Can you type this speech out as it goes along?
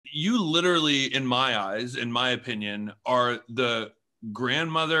you literally, in my eyes, in my opinion, are the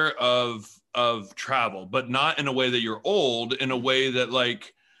grandmother of travel, but not in a way that you're old, in a way that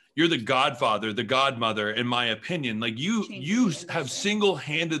like you're the godfather, the godmother, in my opinion. Like you have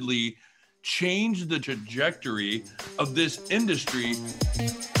single-handedly changed the trajectory of this industry.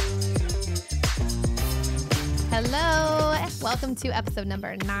 Hello, welcome to episode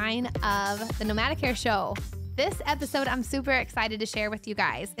number 9 of the Nomadicare Show. This episode I'm super excited to share with you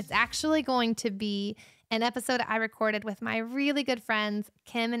guys. It's actually going to be an episode I recorded with my really good friends,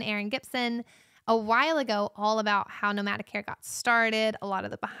 Kim and Erran Gibson, a while ago, all about how Nomadicare got started, a lot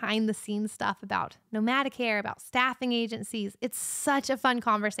of the behind the scenes stuff about Nomadicare, about staffing agencies. It's such a fun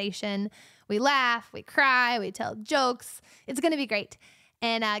conversation. We laugh, we cry, we tell jokes. It's going to be great.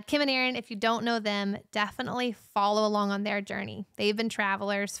 And Kim and Erran, if you don't know them, definitely follow along on their journey. They've been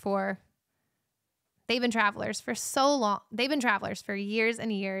travelers for so long. They've been travelers for years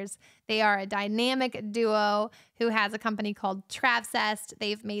and years. They are a dynamic duo who has a company called Travsessed.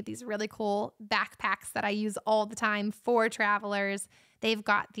 They've made these really cool backpacks that I use all the time for travelers. They've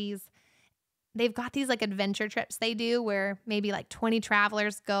got these like adventure trips they do where maybe like 20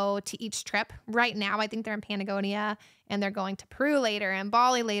 travelers go to each trip. Right now, I think they're in Patagonia and they're going to Peru later and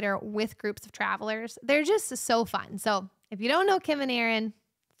Bali later with groups of travelers. They're just so fun. So if you don't know Kim and Erran,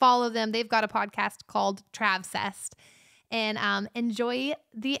 follow them. They've got a podcast called Travsessed. And enjoy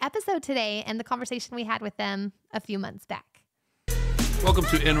the episode today and the conversation we had with them a few months back. Welcome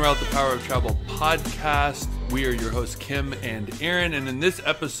to En Route, the Power of Travel podcast. We are your hosts, Kim and Erran. And in this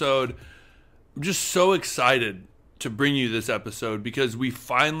episode, I'm just so excited to bring you this episode because we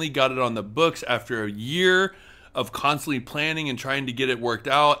finally got it on the books after a year of constantly planning and trying to get it worked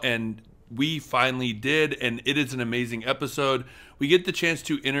out. And we finally did, and it is an amazing episode. We get the chance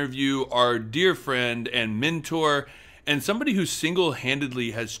to interview our dear friend and mentor and somebody who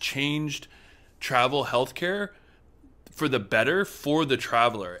single-handedly has changed travel healthcare for the better for the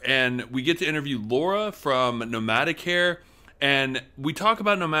traveler. And we get to interview Laura from Nomadicare. And we talk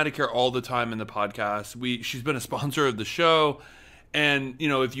about Nomadicare all the time in the podcast. She's been a sponsor of the show. And, you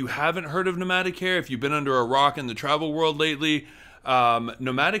know, if you haven't heard of Nomadicare, if you've been under a rock in the travel world lately,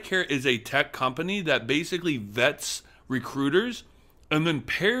 Nomadicare is a tech company that basically vets recruiters and then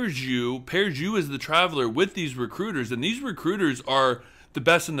pairs you as the traveler with these recruiters. And these recruiters are the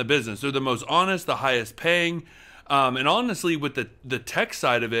best in the business. They're the most honest, the highest paying. And honestly, with the tech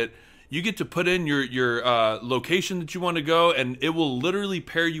side of it, you get to put in your location that you want to go, and it will literally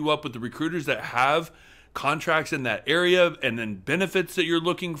pair you up with the recruiters that have contracts in that area and then benefits that you're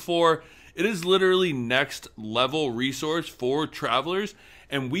looking for. It is literally next level resource for travelers.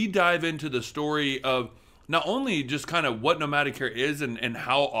 And we dive into the story of not only just kind of what Nomadicare is and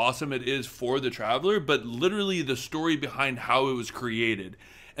how awesome it is for the traveler, but literally the story behind how it was created.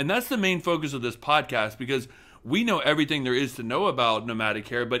 And that's the main focus of this podcast, because we know everything there is to know about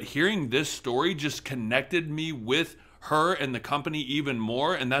Nomadicare, but hearing this story just connected me with her and the company even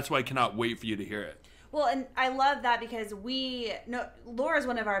more, and that's why I cannot wait for you to hear it. Well, and I love that because Laura's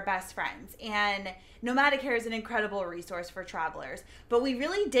one of our best friends, and Nomadicare is an incredible resource for travelers. But we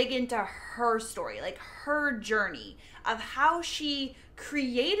really dig into her story, like her journey of how she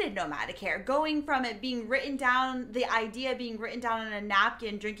created Nomadicare, going from it being written down, the idea being written down on a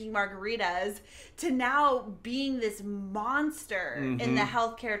napkin, drinking margaritas, to now being this monster in the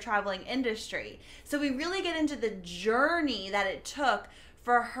healthcare traveling industry. So we really get into the journey that it took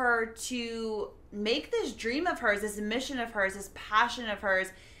for her to make this dream of hers, this mission of hers, this passion of hers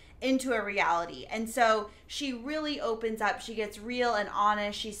into a reality. And so she really opens up. She gets real and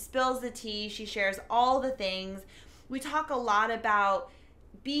honest. She spills the tea. She shares all the things. We talk a lot about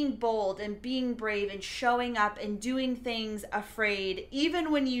being bold and being brave and showing up and doing things afraid,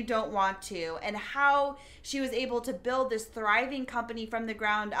 even when you don't want to, and how she was able to build this thriving company from the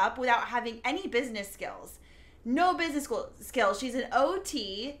ground up without having any business skills. No business skills. She's an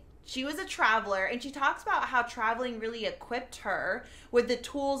OT. She was a traveler, and she talks about how traveling really equipped her with the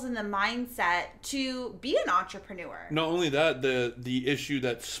tools and the mindset to be an entrepreneur. Not only that, the issue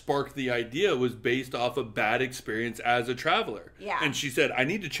that sparked the idea was based off a bad experience as a traveler. Yeah. And she said, I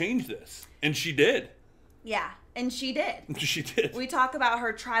need to change this. And she did. Yeah, and she did. She did. We talk about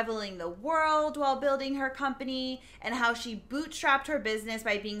her traveling the world while building her company and how she bootstrapped her business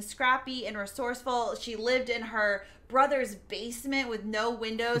by being scrappy and resourceful. She lived in her brother's basement with no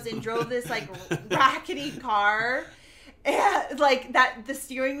windows and drove this like rackety car. And like that, the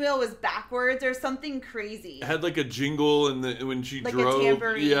steering wheel was backwards or something crazy. It had like a jingle when she like drove. A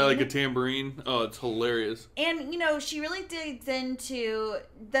tambourine. Yeah, like a tambourine. Oh, it's hilarious. And, you know, she really digs into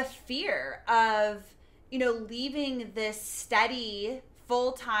the fear of, you know, leaving this steady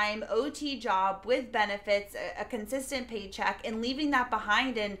full-time OT job with benefits, a consistent paycheck, and leaving that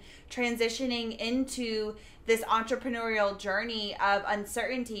behind and transitioning into this entrepreneurial journey of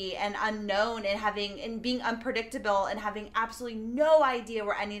uncertainty and unknown and being unpredictable and having absolutely no idea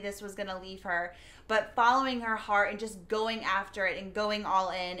where any of this was going to leave her, but following her heart and just going after it and going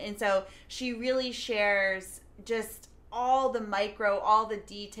all in. And so she really shares just all the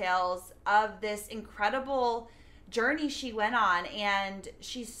details of this incredible journey she went on. And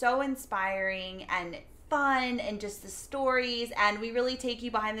she's so inspiring and fun, and just the stories, and we really take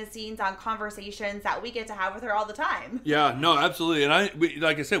you behind the scenes on conversations that we get to have with her all the time. Yeah, no, absolutely. And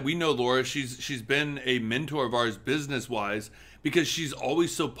like I said, we know Laura. She's been a mentor of ours business wise, because she's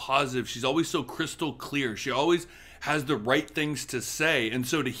always so positive. She's always so crystal clear. She always has the right things to say. And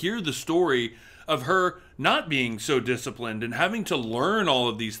so to hear the story of her not being so disciplined and having to learn all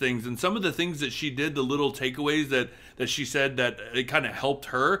of these things, and some of the things that she did, the little takeaways that she said that it kind of helped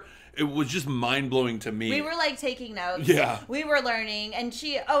her, it was just mind-blowing to me. We were like taking notes. Yeah. We were learning. And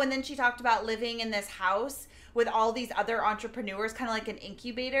and then she talked about living in this house with all these other entrepreneurs, kind of like an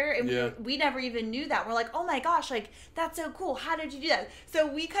incubator. And we never even knew that. We're like, oh my gosh, like, that's so cool. How did you do that? So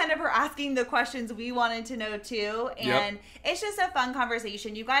we kind of were asking the questions we wanted to know too. And it's just a fun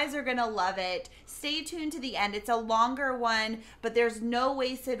conversation. You guys are going to love it. Stay tuned to the end. It's a longer one, but there's no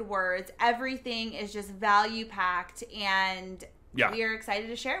wasted words. Everything is just value packed, and we are excited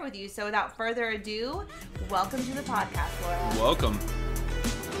to share it with you. So without further ado, welcome to the podcast, Laura. Welcome.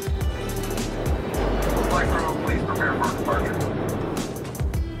 Please prepare for departure.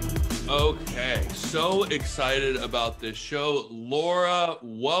 Okay, so excited about this show. Laura,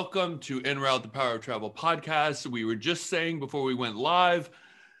 welcome to En Route, the Power of Travel podcast. We were just saying before we went live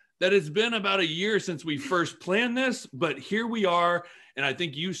that it's been about a year since we first planned this, but here we are, and I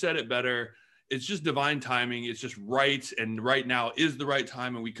think you said it better. It's just divine timing. It's just right, and right now is the right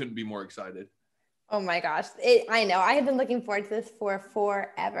time, and we couldn't be more excited. Oh my gosh. I know. I have been looking forward to this for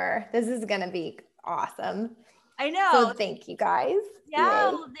forever. This is going to be awesome. I know. So thank you guys. Yeah,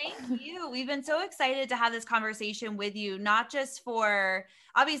 Yay. well, thank you. We've been so excited to have this conversation with you, not just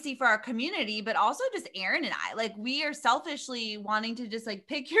obviously for our community, but also just Erran and I. Like, we are selfishly wanting to just like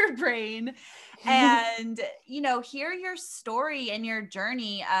pick your brain and, hear your story and your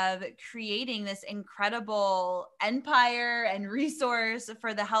journey of creating this incredible empire and resource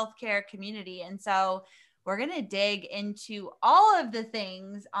for the healthcare community. And so we're going to dig into all of the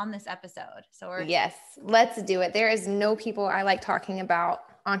things on this episode. Yes, let's do it. There is no people I like talking about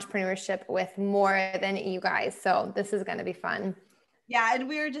entrepreneurship with more than you guys. So this is going to be fun. Yeah. And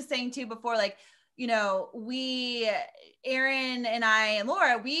we were just saying too before, like, Erran and I and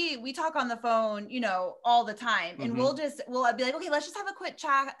Laura, we talk on the phone, all the time. And we'll be like, okay, let's just have a quick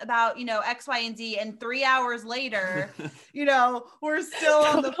chat about, X, Y, and Z. And 3 hours later, we're still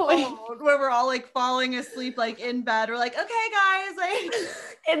on the phone where we're all like falling asleep, like in bed. We're like, okay, guys, like,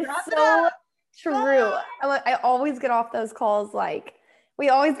 it's so true. I always get off those calls. Like, we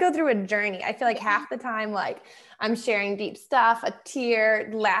always go through a journey. I feel like half the time, like, I'm sharing deep stuff, a tear,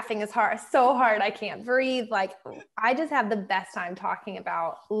 laughing so hard I can't breathe. Like, I just have the best time talking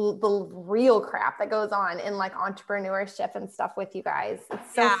about the real crap that goes on in like entrepreneurship and stuff with you guys.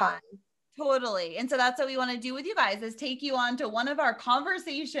 It's so fun. Totally. And so that's what we want to do with you guys, is take you on to one of our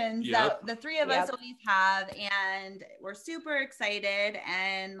conversations that the three of us always have. And we're super excited.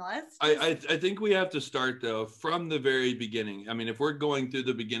 And I think we have to start though from the very beginning. I mean, if we're going through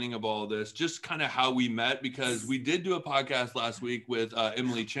the beginning of all this, just kind of how we met, because we did do a podcast last week with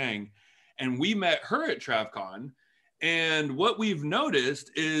Emily Chang, and we met her at TravCon. And what we've noticed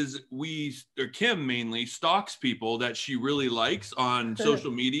is Kim mainly stalks people that she really likes on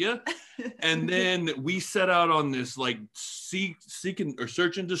social media. And then we set out on this like seek or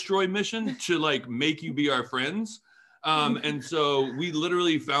search and destroy mission to like make you be our friends. And so we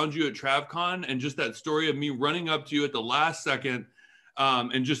literally found you at TravCon, and just that story of me running up to you at the last second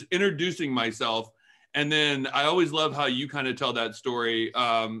and just introducing myself. And then I always love how you kind of tell that story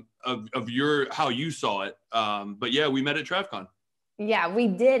of how you saw it. But yeah, we met at TravCon. Yeah, we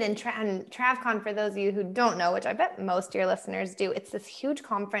did. And TravCon, for those of you who don't know, which I bet most of your listeners do, it's this huge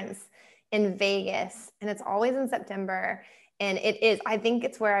conference in Vegas, and it's always in September. And I think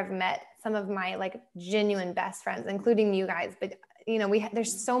it's where I've met some of my like genuine best friends, including you guys. But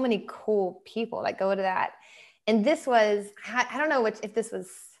there's so many cool people that go to that. And this was, I don't know if this was,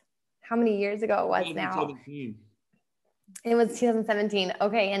 how many years ago it was now? 2017. It was 2017.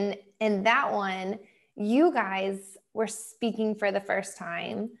 Okay. And in that one, you guys were speaking for the first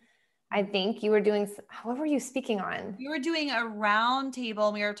time. I think you were doing, what were you speaking on? We were doing a round table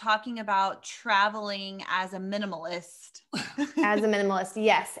and we were talking about traveling as a minimalist. As a minimalist,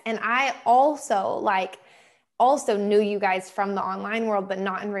 yes. And I also knew you guys from the online world, but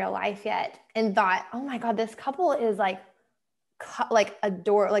not in real life yet. And thought, oh my God, this couple is like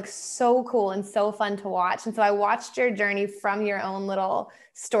so cool and so fun to watch. And so I watched your journey from your own little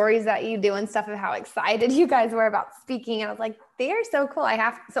stories that you do and stuff of how excited you guys were about speaking. And I was like, they are so cool.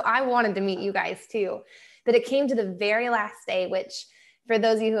 So I wanted to meet you guys too. But it came to the very last day, which for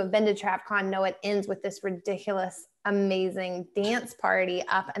those of you who have been to TravCon know it ends with this ridiculous, amazing dance party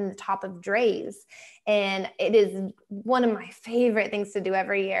up in the top of Dre's. And it is one of my favorite things to do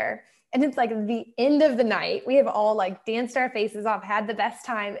every year. And it's like the end of the night. We have all like danced our faces off, had the best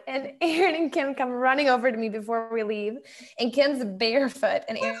time. And Erran and Kim come running over to me before we leave. And Kim's barefoot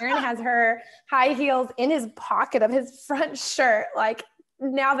and Erran has her high heels in his pocket of his front shirt. Like,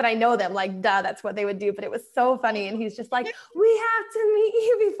 now that I know them, like, duh, that's what they would do. But it was so funny. And he's just like, we have to meet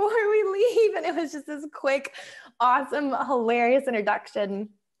you before we leave. And it was just this quick, awesome, hilarious introduction.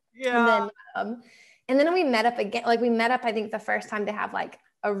 Yeah. And then we met up again. Like we met up, I think the first time to have like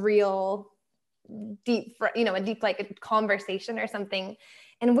a real deep, like a conversation or something.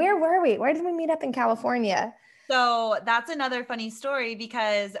 And where were we? Where did we meet up in California? So that's another funny story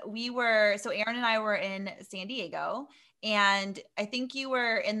because Erran and I were in San Diego and I think you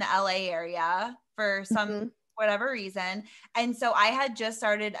were in the LA area for some whatever reason. And so I had just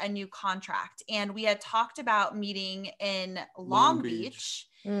started a new contract and we had talked about meeting in Long Beach.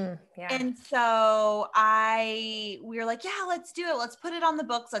 Yeah. And so we were like, yeah, let's do it. Let's put it on the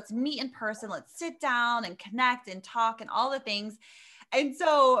books. Let's meet in person. Let's sit down and connect and talk and all the things. And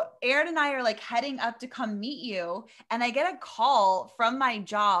so Erran and I are like heading up to come meet you. And I get a call from my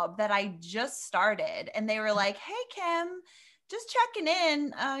job that I just started. And they were like, hey, Kim, just checking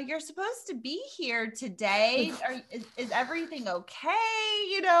in. You're supposed to be here today. Is everything okay?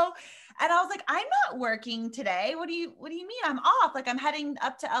 And I was like, I'm not working today. What do you mean? I'm off. Like I'm heading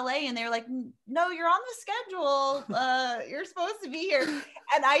up to LA. And they were like, no, you're on the schedule. You're supposed to be here.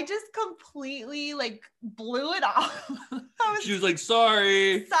 And I just completely like blew it off. She was like,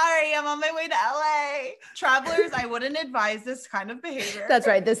 sorry, I'm on my way to LA. Travelers, I wouldn't advise this kind of behavior. That's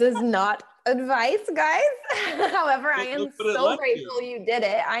right. This is not advice, guys. However, I am so grateful you did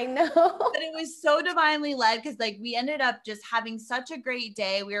it. I know. But it was so divinely led because like we ended up just having such a great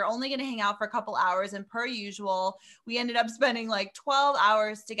day. We were only going to hang out for a couple hours and per usual, we ended up spending like 12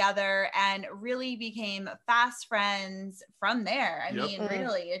 hours together and really became fast friends from there. I mean,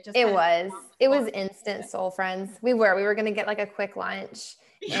 really, it was instant soul friends. We were going to get like a quick lunch.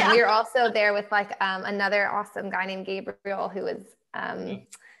 Yeah. And we were also there with like another awesome guy named Gabriel who was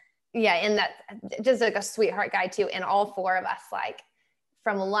and that just like a sweetheart guy too. And all four of us like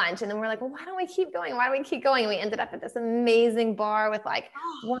from lunch. And then we're like, well, why don't we keep going? And we ended up at this amazing bar with like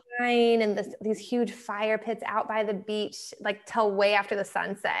wine and these huge fire pits out by the beach, like till way after the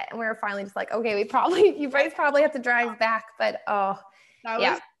sunset. And we were finally just like, okay, you guys probably have to drive back, but that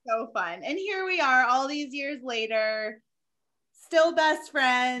was so fun. And here we are all these years later, still best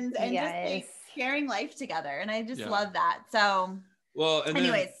friends and just like sharing life together. And I just love that. So well, and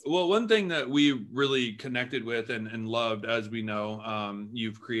anyways, one thing that we really connected with and loved, as we know,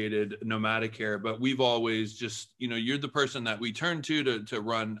 you've created Nomadicare, but we've always just, you're the person that we turn to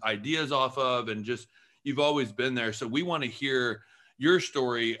run ideas off of, and just, you've always been there. So we want to hear your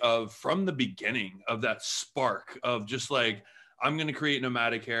story of from the beginning of that spark of just like, I'm going to create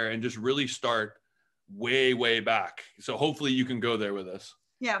Nomadicare and just really start way, way back. So hopefully you can go there with us.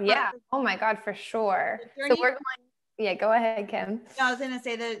 Yeah. Oh my God, for sure. So we're going. Yeah, go ahead, Kim. I was going to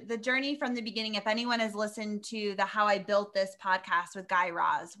say the journey from the beginning, if anyone has listened to the How I Built This podcast with Guy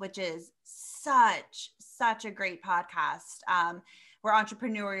Raz, which is such a great podcast, where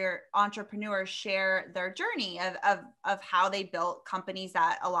entrepreneurs share their journey of how they built companies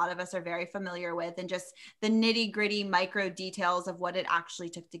that a lot of us are very familiar with, and just the nitty gritty micro details of what it actually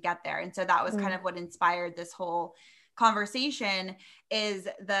took to get there. And so that was kind of what inspired this whole conversation, is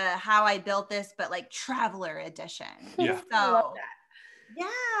the How I Built This, but like traveler edition. Yeah. So I love that.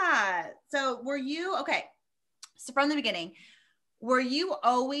 Yeah. So so from the beginning, were you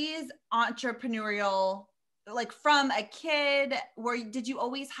always entrepreneurial? Like from a kid, did you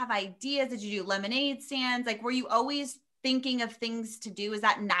always have ideas? Did you do lemonade stands? Like, were you always thinking of things to do? Is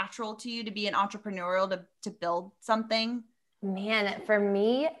that natural to you to be an entrepreneurial, to build something? Man, for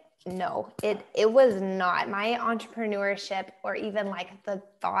me, no, it was not. My entrepreneurship, or even like the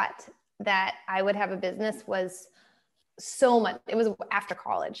thought that I would have a business, was so much. It was after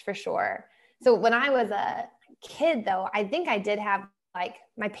college for sure. So when I was a kid though, I think I did have like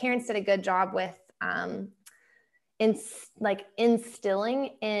my parents did a good job with instilling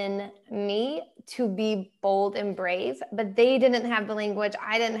in me to be bold and brave, but they didn't have the language.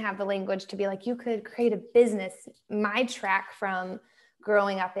 I didn't have the language to be like, you could create a business. My track from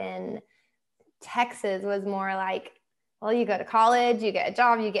growing up in Texas was more like, well, you go to college, you get a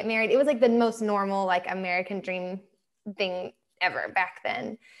job, you get married. It was like the most normal, like American dream thing ever back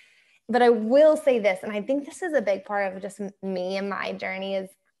then. But I will say this, and I think this is a big part of just me and my journey, is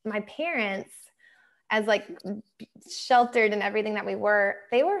my parents, as like sheltered and everything that we were,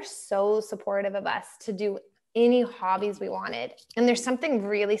 they were so supportive of us to do any hobbies we wanted. And there's something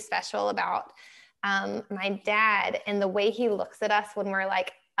really special about my dad and the way he looks at us when we're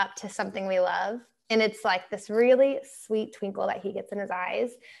like up to something we love. And it's like this really sweet twinkle that he gets in his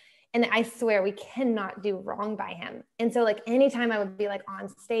eyes. And I swear we cannot do wrong by him. And so like anytime I would be like on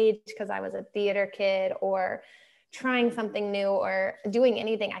stage because I was a theater kid or trying something new or doing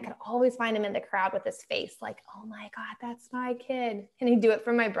anything, I could always find him in the crowd with his face like, oh my God, that's my kid. And he'd do it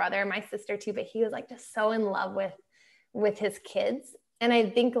for my brother, my sister too, but he was like just so in love with his kids. And I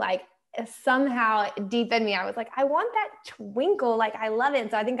think like somehow deep in me, I was like, I want that twinkle. Like, I love it.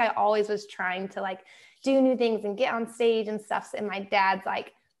 And so I think I always was trying to like do new things and get on stage and stuff. And my dad's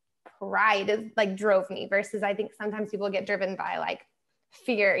like pride is like drove me, versus I think sometimes people get driven by like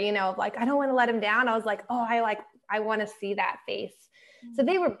fear, you know, of like, I don't want to let him down. I was like, oh, I want to see that face. So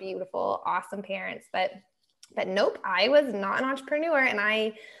they were beautiful, awesome parents, but nope, I was not an entrepreneur. And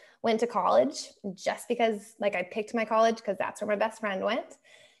I went to college just because like I picked my college because that's where my best friend went.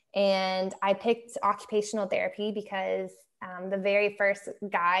 And I picked occupational therapy because the very first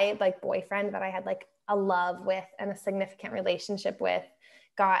guy, like boyfriend that I had like a love with and a significant relationship with,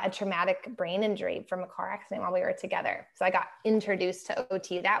 got a traumatic brain injury from a car accident while we were together. So I got introduced to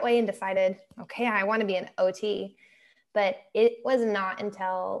OT that way and decided, okay, I want to be an OT. But it was not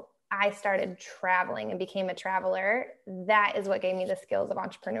until I started traveling and became a traveler that is what gave me the skills of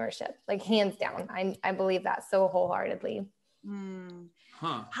entrepreneurship, like hands down. I believe that so wholeheartedly.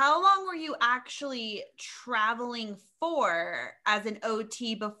 Huh. How long were you actually traveling for as an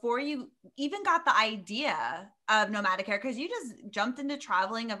OT before you even got the idea of Nomadicare? Because you just jumped into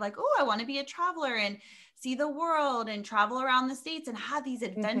traveling of like, oh, I want to be a traveler and see the world and travel around the States and have these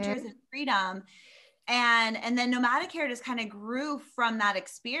adventures and freedom. And then Nomadicare just kind of grew from that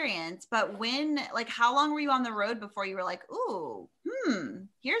experience. But how long were you on the road before you were like, ooh,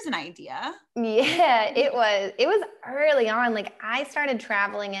 here's an idea? Yeah, it was early on. Like I started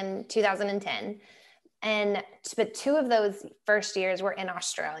traveling in 2010. But 2 of those first years were in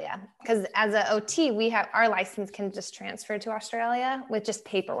Australia, because as an OT, we have our license can just transfer to Australia with just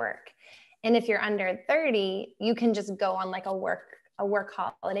paperwork. And if you're under 30, you can just go on like a work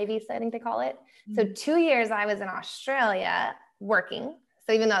holiday visa, I think they call it. So 2 years I was in Australia working.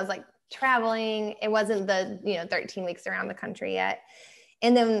 So even though I was like traveling, it wasn't the, 13 weeks around the country yet.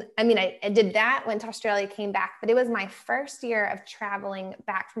 And then, I did that, went to Australia, came back, but it was my first year of traveling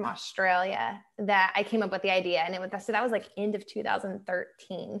back from Australia that I came up with the idea. And so that was like end of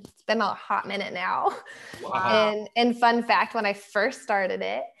 2013. It's been a hot minute now. Wow. And fun fact, when I first started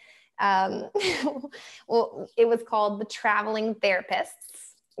it, well, it was called the Traveling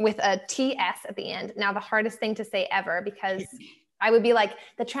Therapists with a TS at the end. Now the hardest thing to say ever, because I would be like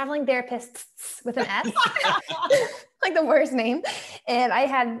the Traveling Therapists with an S, like the worst name. And I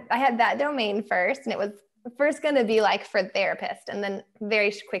had that domain first, and it was first going to be like for therapist. And then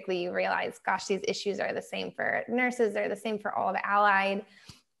very quickly you realize, gosh, these issues are the same for nurses. They're the same for all the allied.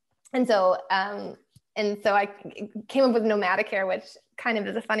 And so I came up with Nomadicare, which kind of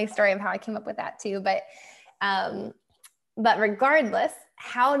is a funny story of how I came up with that too. But regardless,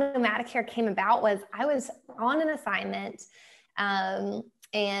 how Nomadicare came about was I was on an assignment. And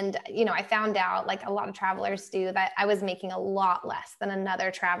I found out, like a lot of travelers do, that I was making a lot less than another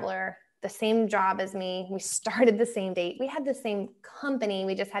traveler, the same job as me. We started the same date. We had the same company.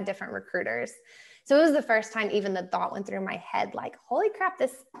 We just had different recruiters. So it was the first time even the thought went through my head, like, holy crap,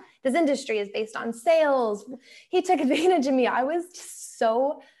 this industry is based on sales. He took advantage of me. I was just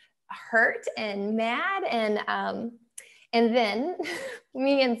so hurt and mad. And then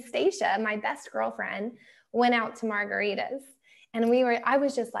me and Stacia, my best girlfriend, went out to margaritas, and I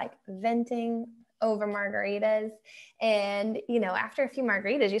was just like venting over margaritas. And, after a few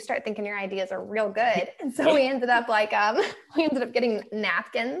margaritas, you start thinking your ideas are real good. And so we ended up getting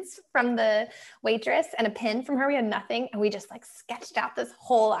napkins from the waitress and a pen from her. We had nothing. And we just like sketched out this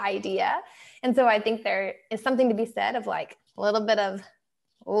whole idea. And so I think there is something to be said of like a little bit of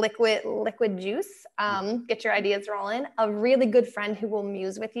liquid juice, get your ideas rolling, a really good friend who will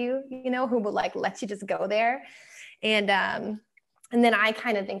muse with you, who will like let you just go there. And And then I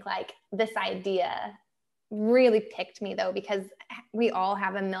kind of think like this idea really picked me though, because we all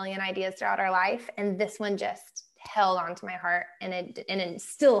have a million ideas throughout our life. And this one just held onto my heart, and it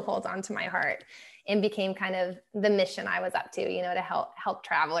still holds onto my heart, and became kind of the mission I was up to, to help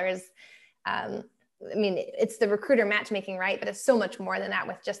travelers. I mean, it's the recruiter matchmaking, right? But it's so much more than that,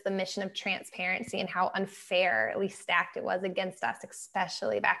 with just the mission of transparency and how unfairly stacked it was against us,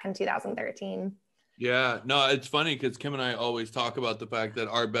 especially back in 2013. Yeah, no, it's funny because Kim and I always talk about the fact that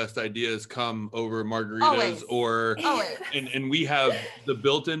our best ideas come over margaritas Always. and we have the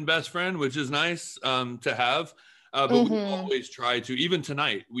built-in best friend, which is nice to have. But we always try to, even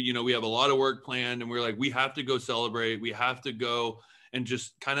tonight, we have a lot of work planned, and we're like, we have to go celebrate. We have to go and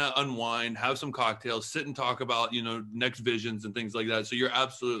just kind of unwind, have some cocktails, sit and talk about, next visions and things like that. So you're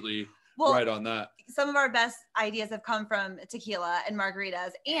absolutely right on that. Some of our best ideas have come from tequila and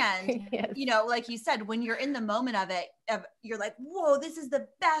margaritas. And, Yes. Like you said, when you're in the moment of it, you're like, whoa, this is the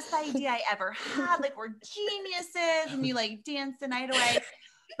best idea I ever had. Like, we're geniuses. And you like dance the night away.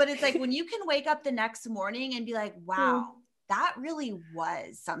 But it's like when you can wake up the next morning and be like, wow, that really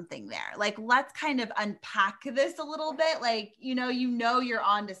was something there. Like, let's kind of unpack this a little bit. Like, you're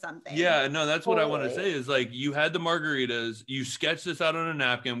onto something. Yeah, no, that's what I want to say is like, you had the margaritas, you sketched this out on a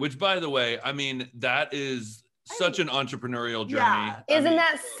napkin, which by the way, I mean, that is such an entrepreneurial journey. Yeah. Isn't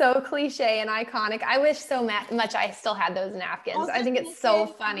that so cliche and iconic? I wish so much I still had those napkins. I think it's so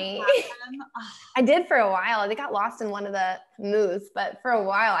funny. I did for a while. They got lost in one of the moves, but for a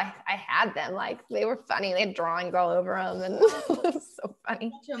while I had them. Like, they were funny. They had drawings all over them, and it was so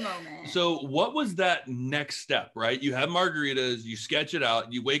funny. Such a moment. So what was that next step, right? You have margaritas, you sketch it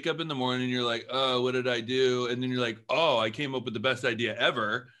out, you wake up in the morning and you're like, oh, what did I do? And then you're like, oh, I came up with the best idea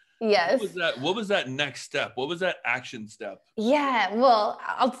ever. Yes. What was that next step? What was that action step? Yeah, well,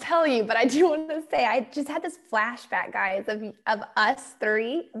 I'll tell you, but I do want to say I just had this flashback, guys, of us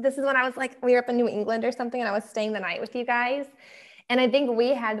three. This is when I was like, we were up in New England or something, and I was staying the night with you guys. And I think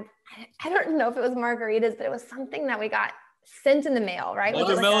we had, I don't know if it was margaritas, but it was something that we got sent in the mail, right?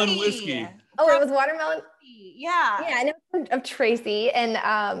 Watermelon whiskey. Oh, it was watermelon. Yeah. Yeah, I know of Tracy,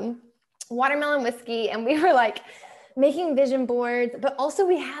 and watermelon whiskey. And we were like making vision boards, but also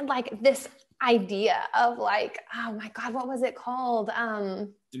we had like this idea of like, oh my God, what was it called?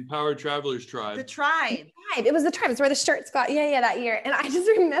 Empowered Travelers Tribe. The Tribe. It was the Tribe. It's where the shirts got, that year. And I just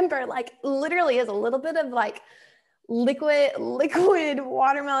remember like literally as a little bit of like liquid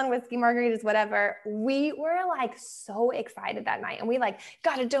watermelon whiskey, margaritas, whatever. We were like so excited that night, and we like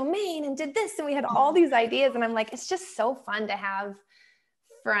got a domain and did this, and we had all these ideas. And I'm like, it's just so fun to have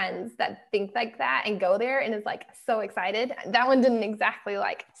friends that think like that and go there and is like so excited. That one didn't exactly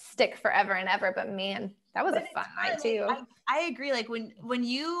like stick forever and ever, but man, that was a fun night too. I agree. Like when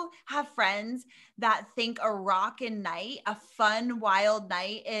you have friends that think a rockin' night, a fun, wild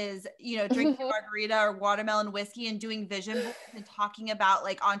night is, drinking margarita or watermelon whiskey and doing vision boards and talking about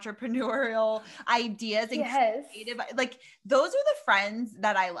like entrepreneurial ideas and creative, like those are the friends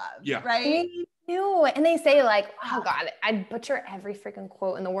that I love. Yeah. Right. And they say like, oh God, I butcher every freaking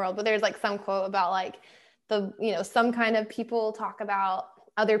quote in the world, but there's like some quote about like some kind of people talk about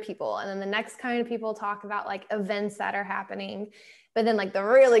other people, and then the next kind of people talk about like events that are happening, but then like the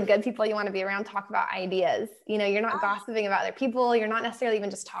really good people you want to be around talk about ideas. You're not gossiping about other people. You're not necessarily even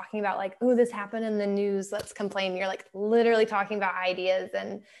just talking about like, oh, this happened in the news, let's complain. You're like literally talking about ideas,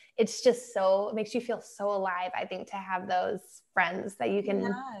 and it's just it makes you feel so alive, I think, to have those friends that you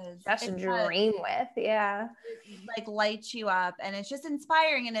can just dream with. Yeah. Like lights you up, and it's just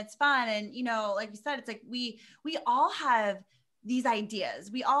inspiring, and it's fun. And, like you said, it's like, we all have these ideas.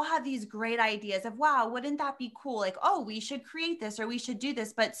 We all have these great ideas of, wow, wouldn't that be cool? Like, oh, we should create this, or we should do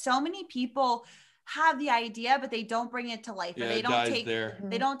this. But so many people have the idea, but they don't bring it to life, or they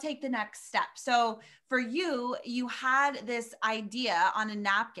don't take the next step. So for you had this idea on a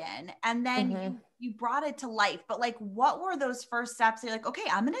napkin, and then you brought it to life. But like, what were those first steps? You're like, okay,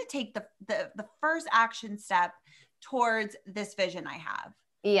 I'm going to take the first action step towards this vision I have.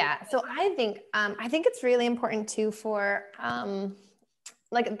 Yeah. So I think it's really important too for,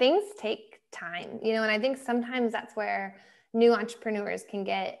 like, things take time, and I think sometimes that's where new entrepreneurs can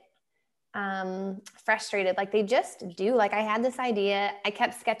get, frustrated. Like they just do. Like I had this idea, I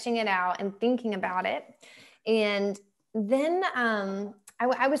kept sketching it out and thinking about it. And then,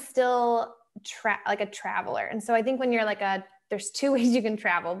 I was still like a traveler. And so I think when you're like there's two ways you can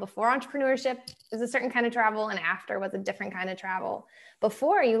travel. Before entrepreneurship is a certain kind of travel, and after was a different kind of travel.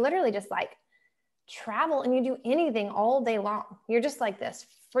 Before, you literally just like travel and you do anything all day long. You're just like this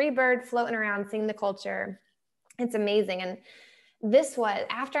free bird floating around, seeing the culture. It's amazing. And this was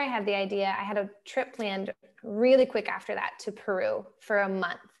after I had the idea. I had a trip planned really quick after that to Peru for a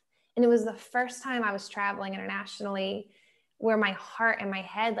month. And it was the first time I was traveling internationally where my heart and my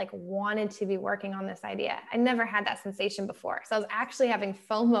head like wanted to be working on this idea. I never had that sensation before. So I was actually having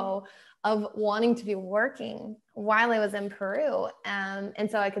FOMO of wanting to be working while I was in Peru. And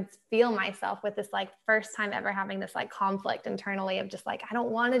so I could feel myself with this like first time ever having this like conflict internally of just like, I don't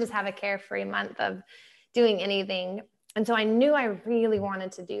want to just have a carefree month of doing anything. And so I knew I really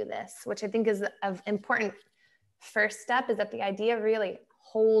wanted to do this, which I think is an important first step, is that the idea really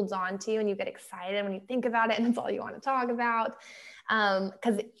holds on to you and you get excited when you think about it and it's all you want to talk about.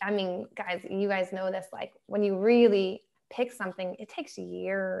 Because I mean, guys, you guys know this, like when you really pick something, it takes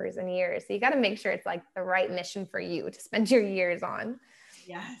years and years. So you got to make sure it's like the right mission for you to spend your years on.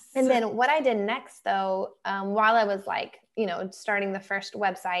 Yes. And then what I did next though, while I was like, you know, starting the first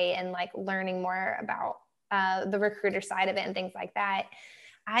website and like learning more about the recruiter side of it and things like that,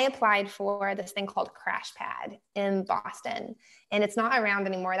 I applied for this thing called CrashPad in Boston, and it's not around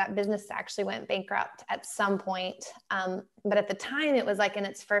anymore. That business actually went bankrupt at some point. But at the time it was like in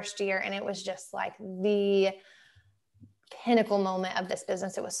its first year, and it was just like the pinnacle moment of this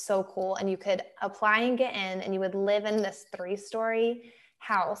business. It was so cool. And you could apply and get in, and you would live in this 3-story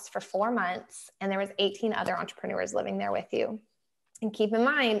house for 4 months. And there was 18 other entrepreneurs living there with you. And keep in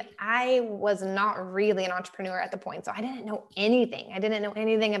mind, I was not really an entrepreneur at the point. So I didn't know anything. I didn't know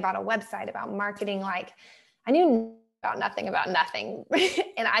anything about a website, about marketing. Like I knew about nothing.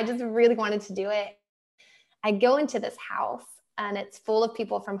 And I just really wanted to do it. I go into this house and it's full of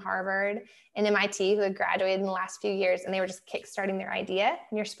people from Harvard and MIT who had graduated in the last few years, and they were just kickstarting their idea.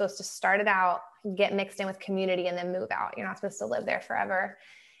 And you're supposed to start it out, get mixed in with community, and then move out. You're not supposed to live there forever.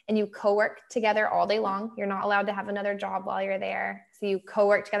 And you co-work together all day long. You're not allowed to have another job while you're there. So you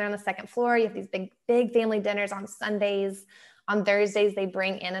co-work together on the second floor. You have these big family dinners on Sundays. On Thursdays, they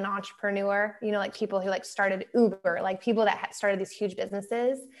bring in an entrepreneur, you know, like people who like started Uber, like people that had started these huge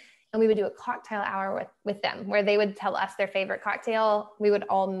businesses. And we would do a cocktail hour with them where they would tell us their favorite cocktail. We would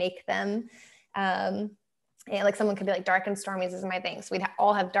all make them. And like someone could be like dark and stormies is my thing. So we'd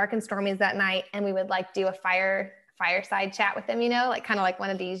all have dark and stormies that night, and we would like do a fireside chat with them, you know, like kind of like one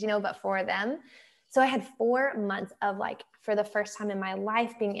of these, you know, but for them. So I had 4 months of like, for the first time in my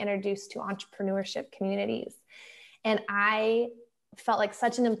life, being introduced to entrepreneurship communities. And I felt like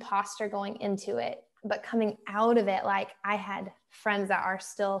such an imposter going into it, but coming out of it, like I had friends that are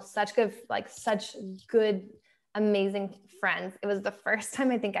still such good, amazing friends. It was the first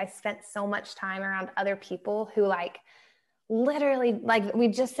time I think I spent so much time around other people who like literally, like we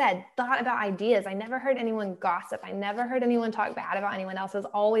just said, thought about ideas. I never heard anyone gossip. I never heard anyone talk bad about anyone else. It was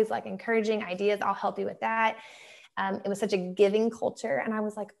always like encouraging ideas. I'll help you with that. It was such a giving culture. And I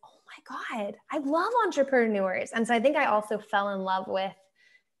was like, oh my God, I love entrepreneurs. And so I think I also fell in love with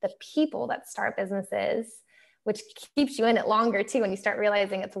the people that start businesses, which keeps you in it longer too. When you start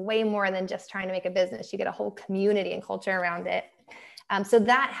realizing it's way more than just trying to make a business, you get a whole community and culture around it. So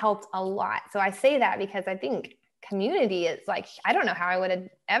that helped a lot. So I say that because I think community is like, I don't know how I would have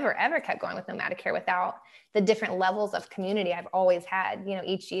ever kept going with Nomadicare without the different levels of community I've always had, you know,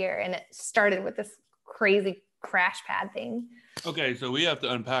 each year. And it started with this crazy CrashPad thing. Okay, so we have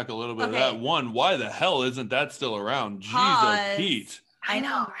to unpack a little bit of that. One, why the hell isn't that still around? Jeez, Pete. I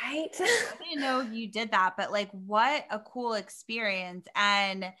know, right? I didn't know you did that, but like, what a cool experience.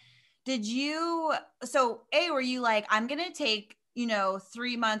 And did you, so were you like, I'm going to take,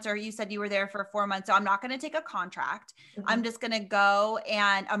 3 months, or you said you were there for 4 months, so I'm not going to take a contract. Mm-hmm. I'm just going to go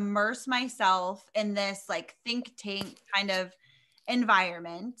and immerse myself in this like think tank kind of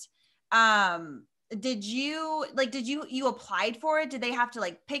environment. Did you applied for it? Did they have to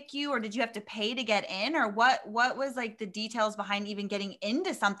like pick you, or did you have to pay to get in, or what was like the details behind even getting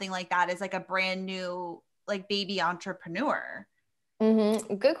into something like that as like a brand new like baby entrepreneur?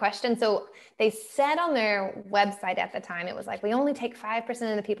 Mm-hmm. Good question. So they said on their website at the time, it was like, we only take 5%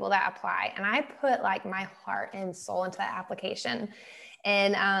 of the people that apply. And I put like my heart and soul into that application.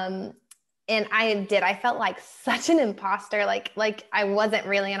 And I did. I felt like such an imposter, like I wasn't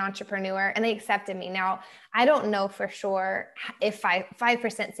really an entrepreneur, and they accepted me. Now, I don't know for sure if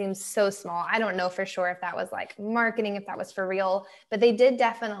 5% seems so small. I don't know for sure if that was like marketing, if that was for real, but they did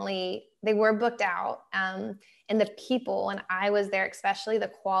definitely, they were booked out. And the people, when I was there, especially the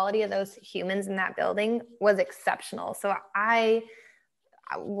quality of those humans in that building was exceptional. So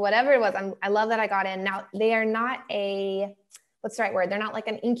whatever it was, I love that I got in. Now, they are not what's the right word? They're not like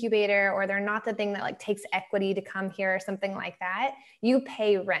an incubator, or they're not the thing that like takes equity to come here or something like that. You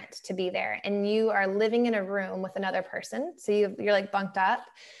pay rent to be there, and you are living in a room with another person. So you're like bunked up,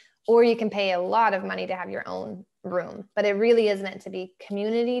 or you can pay a lot of money to have your own room, but it really is meant to be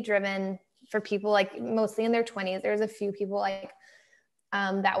community driven for people like mostly in their 20s. There's a few people like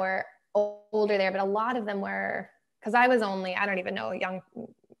that were older there, but a lot of them were, because I was only, I don't even know, young,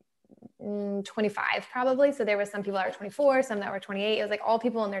 25 probably. So there was some people that were 24, some that were 28. It was like all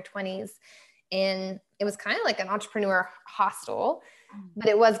people in their 20s. And it was kind of like an entrepreneur hostel, but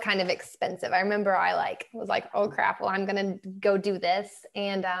it was kind of expensive. I remember I was like, oh crap, well, I'm going to go do this.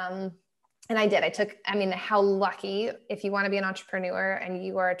 And I did. How lucky, if you want to be an entrepreneur and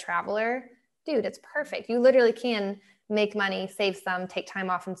you are a traveler, dude, it's perfect. You literally can make money, save some, take time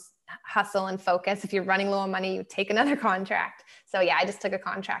off and hustle and focus. If you're running low on money, you take another contract. So yeah, I just took a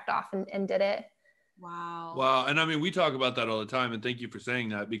contract off and did it. Wow. Wow. And I mean, we talk about that all the time. And thank you for saying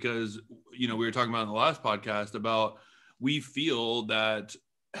that, because, we were talking about in the last podcast about, we feel that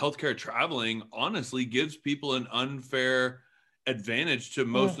healthcare traveling honestly gives people an unfair advantage to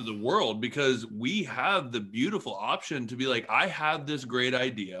most of the world, because we have the beautiful option to be like, I have this great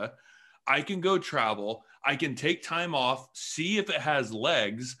idea. I can go travel. I can take time off, see if it has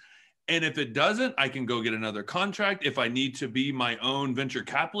legs. And if it doesn't, I can go get another contract. If I need to be my own venture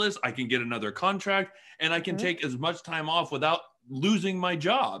capitalist, I can get another contract, and I can take as much time off without losing my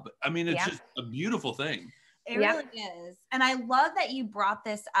job. I mean, it's just a beautiful thing. It really is. And I love that you brought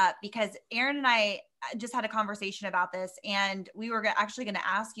this up, because Erran and I just had a conversation about this, and we were actually going to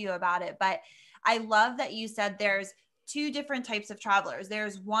ask you about it. But I love that you said there's two different types of travelers.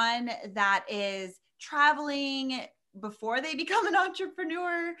 There's one that is traveling before they become an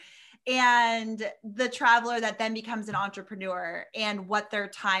entrepreneur, and the traveler that then becomes an entrepreneur, and what their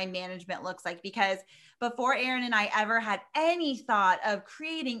time management looks like. Because before Erran and I ever had any thought of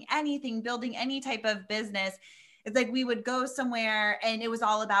creating anything, building any type of business, it's like we would go somewhere and it was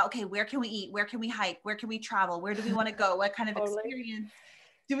all about, okay, where can we eat? Where can we hike? Where can we travel? Where do we want to go? What kind of experience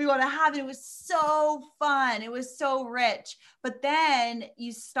do we want to have? It was so fun. It was so rich. But then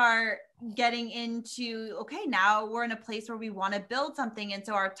you start getting into, okay, now we're in a place where we want to build something. And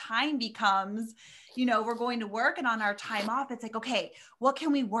so our time becomes, we're going to work, and on our time off, it's like, okay, what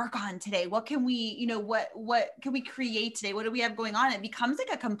can we work on today? What can we, what can we create today? What do we have going on? It becomes like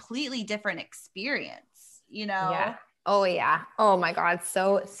a completely different experience, Yeah. Oh yeah. Oh my God.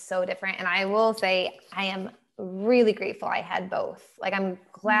 So different. And I will say, I am really grateful I had both. Like, I'm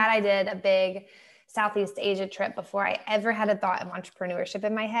glad I did a big Southeast Asia trip before I ever had a thought of entrepreneurship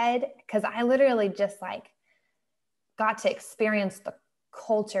in my head, because I literally just got to experience the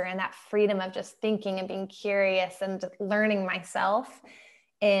culture and that freedom of just thinking and being curious and learning myself.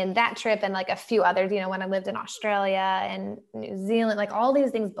 And that trip, and a few others, when I lived in Australia and New Zealand, all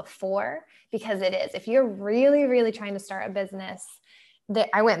these things before, because it is, if you're really, really trying to start a business,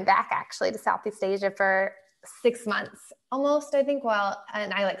 I went back actually to Southeast Asia for 6 months almost, I think.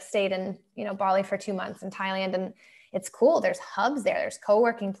 And I stayed in, Bali for 2 months, in Thailand, and it's cool. There's hubs there, there's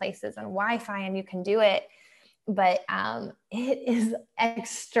co-working places and Wi-Fi, and you can do it. But it is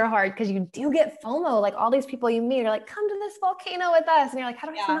extra hard, because you do get FOMO. All these people you meet are like, come to this volcano with us. And you're like,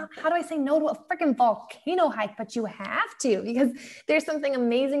 how do I say no to a freaking volcano hike? But you have to, because there's something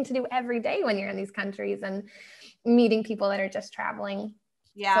amazing to do every day when you're in these countries and meeting people that are just traveling.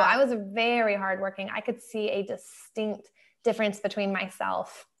 Yeah. So I was very hardworking. I could see a distinct difference between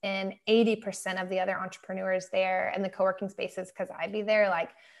myself and 80% of the other entrepreneurs there in the co-working spaces, because I'd be there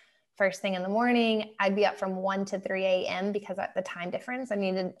first thing in the morning. I'd be up from 1 to 3 a.m. because of the time difference. I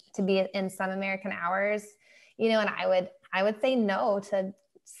needed to be in some American hours, and I would say no to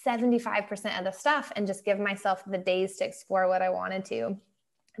 75% of the stuff and just give myself the days to explore what I wanted to.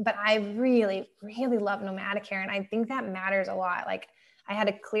 But I really, really love Nomadicare. And I think that matters a lot. I had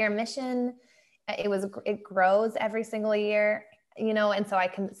a clear mission. It grows every single year, and so I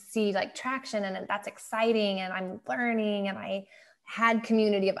can see traction, and that's exciting, and I'm learning, and I had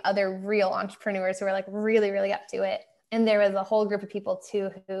community of other real entrepreneurs who were really, really up to it. And there was a whole group of people too,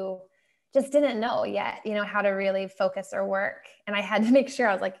 who just didn't know yet, how to really focus or work. And I had to make sure,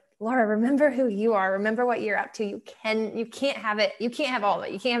 I was like, Laura, remember who you are. Remember what you're up to. You can't have it. You can't have all of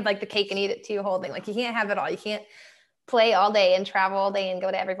it. You can't have the cake and eat it too, whole thing. You can't have it all. You can't play all day and travel all day and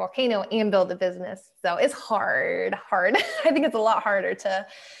go to every volcano and build a business. So it's hard. I think it's a lot harder to,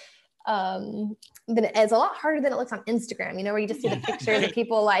 it's a lot harder than it looks on Instagram, where you just see the pictures of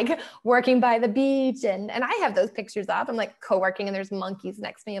people working by the beach. And I have those pictures up. I'm co-working, and there's monkeys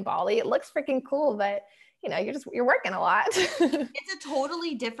next to me in Bali. It looks freaking cool, but you're working a lot. It's a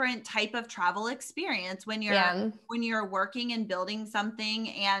totally different type of travel experience when you're working and building something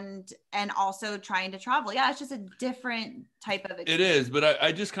and also trying to travel. Yeah. It's just a different type of experience. It is, but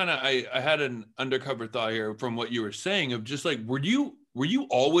I just I had an undercover thought here from what you were saying of just were you were you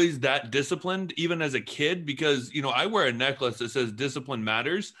always that disciplined even as a kid? Because, you know, I wear a necklace that says discipline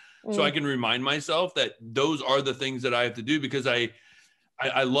matters. So I can remind myself that those are the things that I have to do because I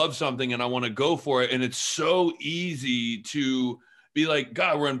love something and I want to go for it. And it's so easy to be like,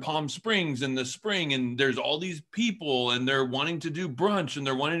 God, we're in Palm Springs in the spring and there's all these people and they're wanting to do brunch and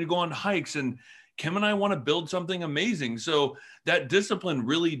they're wanting to go on hikes. And Kim and I want to build something amazing. So that discipline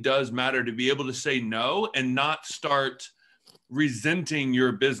really does matter, to be able to say no and not start resenting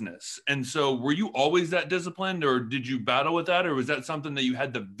your business. And so were you always that disciplined, or did you battle with that? Or was that something that you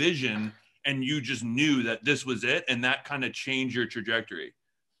had the vision and you just knew that this was it and that kind of changed your trajectory?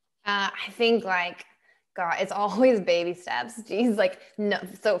 I think like, God, it's always baby steps. Geez, like, no.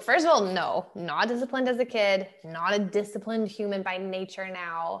 So first of all, no, not disciplined as a kid, not a disciplined human by nature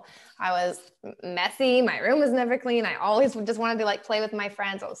now. I was messy. My room was never clean. I always just wanted to like play with my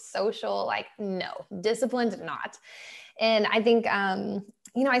friends. I was social, like, no, disciplined, not. And I think,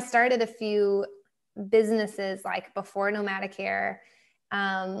 you know, I started a few businesses like before Nomadicare,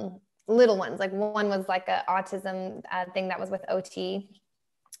 little ones. Like one was like an autism thing that was with OT.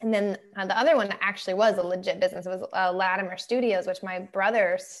 And then the other one actually was a legit business. It was Latimer Studios, which my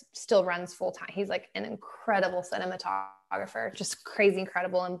brother still runs full time. He's like an incredible cinematographer, just crazy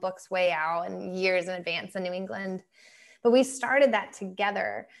incredible, and books way out and years in advance in New England. But we started that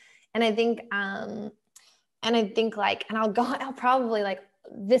together. And I think, like, and I'll probably like,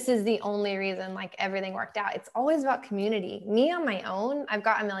 this is the only reason like everything worked out. It's always about community. Me on my own, I've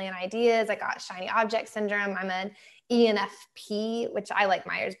got a million ideas. I got shiny object syndrome. I'm an ENFP, which I like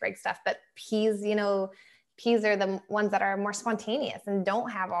Myers-Briggs stuff, but Ps, you know, Ps are the ones that are more spontaneous and don't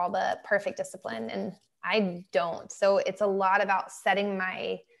have all the perfect discipline. And I don't. So it's a lot about setting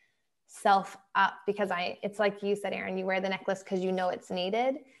myself up because it's like you said, Erran, you wear the necklace because you know it's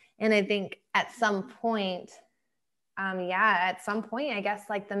needed. And I think at some point, I guess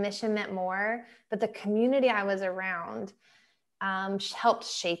like the mission meant more, but the community I was around helped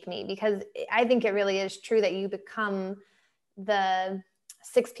shape me, because I think it really is true that you become the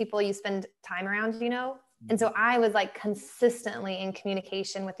 6 people you spend time around, you know? And so I was like consistently in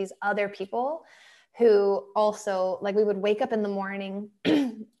communication with these other people who also, like, we would wake up in the morning.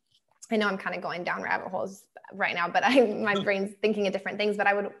 I know I'm kind of going down rabbit holes right now, but my brain's thinking of different things, but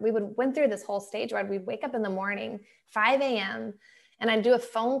we went through this whole stage where we'd wake up in the morning, 5 a.m. and I'd do a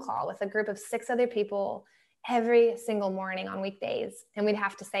phone call with a group of 6 other people every single morning on weekdays. And we'd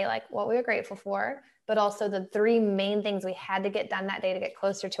have to say like what we were grateful for, but also the 3 main things we had to get done that day to get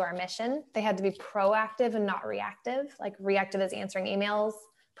closer to our mission. They had to be proactive and not reactive. Like reactive is answering emails,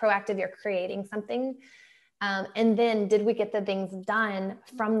 proactive, you're creating something. And then did we get the things done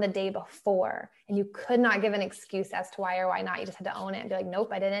from the day before? And you could not give an excuse as to why or why not. You just had to own it and be like, nope,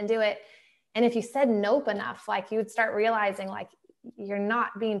 I didn't do it. And if you said nope enough, like you would start realizing like you're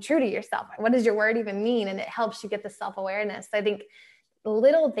not being true to yourself. What does your word even mean? And it helps you get the self-awareness. So I think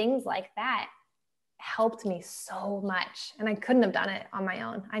little things like that helped me so much. And I couldn't have done it on my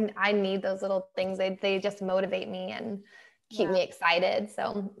own. I need those little things. They just motivate me and keep me excited.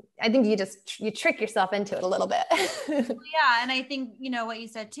 So I think you trick yourself into it a little bit. Yeah. And I think, you know, what you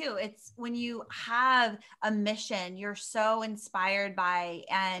said too, it's when you have a mission you're so inspired by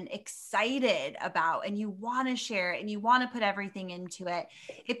and excited about, and you want to share it and you want to put everything into it,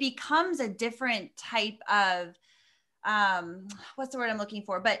 it becomes a different type of, what's the word I'm looking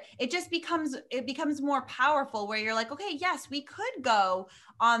for? But it becomes more powerful, where you're like, okay, yes, we could go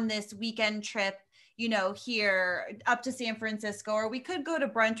on this weekend trip, you know, here up to San Francisco, or we could go to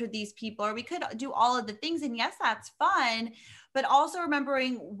brunch with these people, or we could do all of the things. And yes, that's fun, but also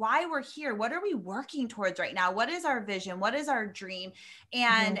remembering why we're here. What are we working towards right now? What is our vision? What is our dream?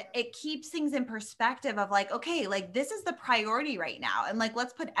 And it keeps things in perspective of like, okay, like this is the priority right now. And like,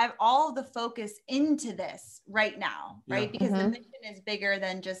 let's put all of the focus into this right now, right? Because the mission is bigger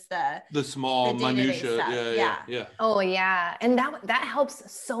than just the small minutia. Yeah. Oh yeah. And that helps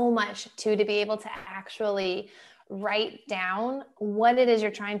so much too, to be able to actually write down what it is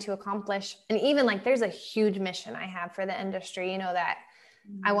you're trying to accomplish. And even like, there's a huge mission I have for the industry, you know, that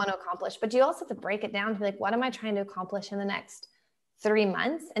I want to accomplish, but you also have to break it down to be like, what am I trying to accomplish in the next 3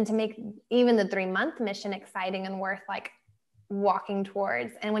 months? And to make even the 3-month mission exciting and worth like walking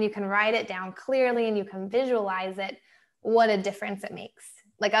towards. And when you can write it down clearly and you can visualize it, what a difference it makes.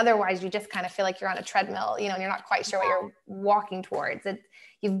 Like, otherwise you just kind of feel like you're on a treadmill, you know, and you're not quite sure what you're walking towards.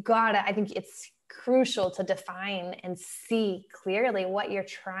 You've got to, I think it's crucial to define and see clearly what you're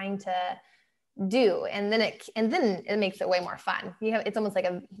trying to do. And then it makes it way more fun. It's almost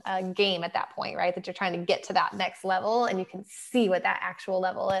like a game at that point, right? That you're trying to get to that next level and you can see what that actual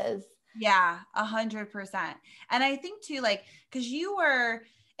level is. Yeah, 100%. And I think too, like, cause you were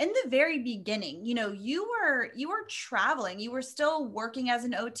in the very beginning, you were traveling, you were still working as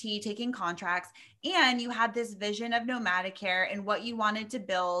an OT, taking contracts, and you had this vision of Nomadicare and what you wanted to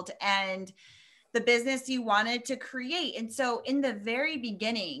build and the business you wanted to create. And so in the very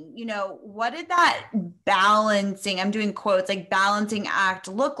beginning, what did that balancing, I'm doing quotes, like balancing act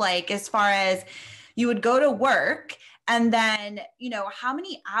look like as far as you would go to work and then, how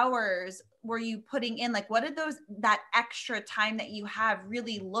many hours were you putting in? Like, what did that extra time that you have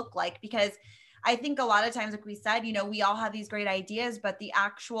really look like? Because I think a lot of times, like we said, we all have these great ideas, but the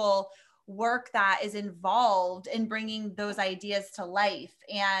actual work that is involved in bringing those ideas to life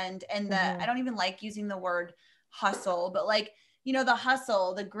and I don't even like using the word hustle, but like, the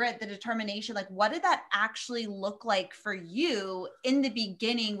hustle, the grit, the determination, like what did that actually look like for you in the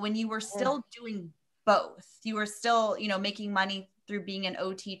beginning when you were still doing both? You were still, making money through being an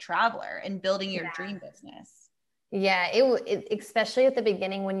OT traveler and building your dream business. Yeah, it especially at the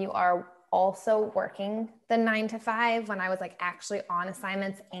beginning when you are also working the 9 to 5, when I was like actually on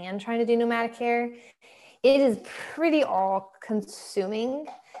assignments and trying to do Nomadicare, it is pretty all consuming.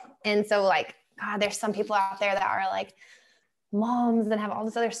 And so like, God, there's some people out there that are like moms that have all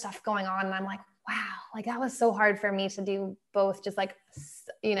this other stuff going on. And I'm like, wow, like that was so hard for me to do both, just like,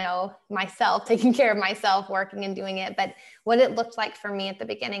 myself, taking care of myself, working and doing it. But what it looked like for me at the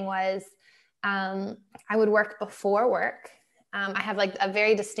beginning was I would work before work. I have like a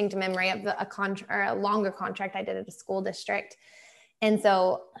very distinct memory of a longer contract I did at a school district. And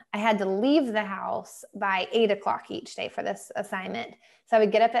so I had to leave the house by 8:00 each day for this assignment. So I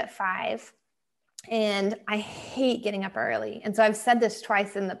would get up at 5, and I hate getting up early. And so I've said this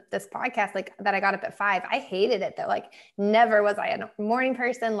twice in this podcast, like that I got up at 5. I hated it though. Like never was I a morning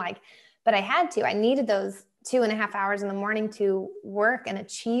person, but I had to. I needed those 2.5 hours in the morning to work and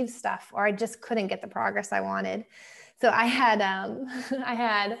achieve stuff, or I just couldn't get the progress I wanted. So I had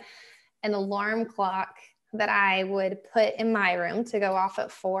an alarm clock that I would put in my room to go off at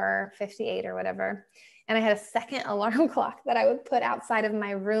 4:58 or whatever. And I had a second alarm clock that I would put outside of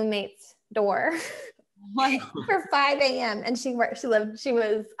my roommate's door for 5 a.m. And she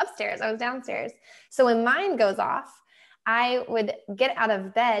was upstairs. I was downstairs. So when mine goes off, I would get out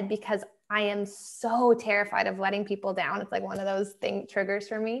of bed because I am so terrified of letting people down. It's like one of those triggers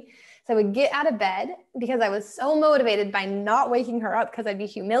for me. So I would get out of bed because I was so motivated by not waking her up because I'd be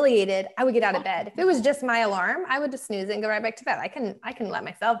humiliated. I would get out of bed. If it was just my alarm, I would just snooze it and go right back to bed. I can let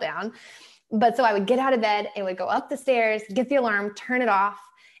myself down. But so I would get out of bed and would go up the stairs, get the alarm, turn it off.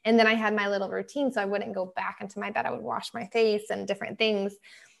 And then I had my little routine. So I wouldn't go back into my bed. I would wash my face and different things.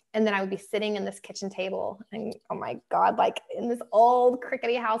 And then I would be sitting in this kitchen table and, oh my God, like in this old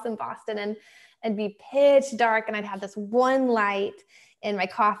crickety house in Boston, and it'd be pitch dark. And I'd have this one light in my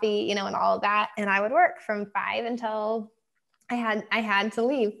coffee, and all of that. And I would work from 5 until I had to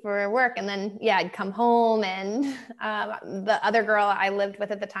leave for work. And then, I'd come home, and the other girl I lived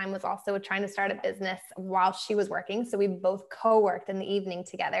with at the time was also trying to start a business while she was working. So we both co-worked in the evening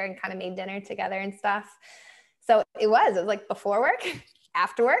together and kind of made dinner together and stuff. So it was like before work,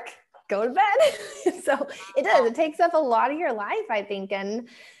 after work, go to bed. So it does. It takes up a lot of your life, I think. And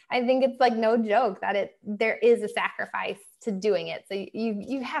I think it's like no joke that there is a sacrifice to doing it. So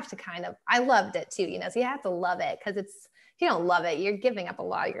you have to I loved it too, so you have to love it, because if you don't love it, you're giving up a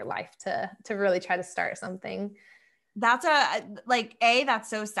lot of your life to really try to start something. That's that's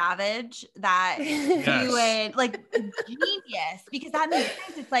so savage that you would genius, because that makes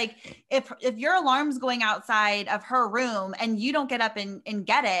sense. It's like, if your alarm's going outside of her room and you don't get up and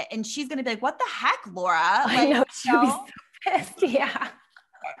get it, and she's going to be like, what the heck, Laura? I know, she'd be so pissed. Yeah.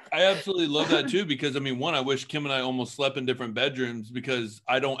 I absolutely love that too, because one, I wish Kim and I almost slept in different bedrooms, because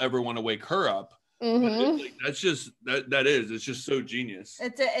I don't ever want to wake her up. Mm-hmm. That's just, it's just so genius.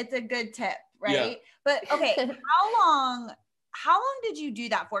 It's a good tip, right? Yeah. But okay, how long did you do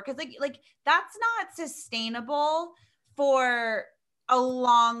that for? Because like that's not sustainable for a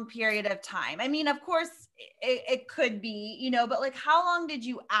long period of time. I mean, of course it could be, but like, how long did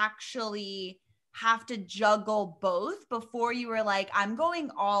you actually have to juggle both before you were like, I'm going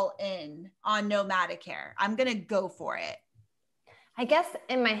all in on Nomadicare, I'm gonna go for it? I guess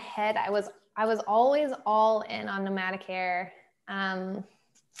in my head, I was always all in on Nomadicare.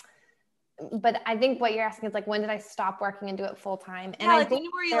 But I think what you're asking is like, when did I stop working and do it full time? And I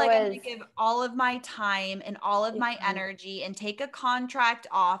think when were you like, I'm going to give all of my time and all of my energy and take a contract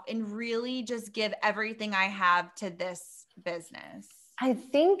off and really just give everything I have to this business? I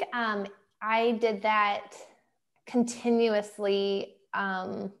think I did that continuously.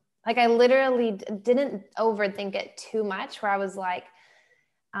 Like I literally didn't overthink it too much, where I was like,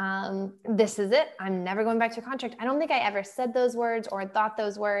 this is it. I'm never going back to a contract. I don't think I ever said those words or thought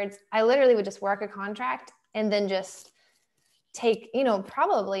those words. I literally would just work a contract and then just take,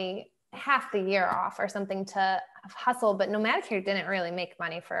 probably half the year off or something to hustle. But Nomadicare didn't really make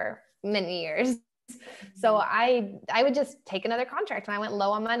money for many years. So I would just take another contract when I went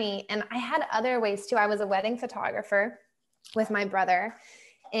low on money. And I had other ways too. I was a wedding photographer with my brother,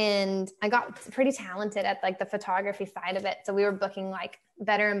 and I got pretty talented at like the photography side of it. So we were booking like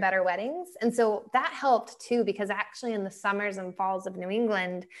better and better weddings. And so that helped too, because actually in the summers and falls of New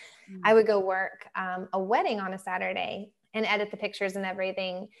England, I would go work a wedding on a Saturday and edit the pictures and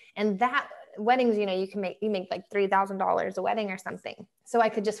everything. And that weddings, you make like $3,000 a wedding or something. So I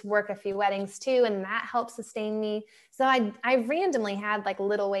could just work a few weddings too. And that helped sustain me. So I randomly had like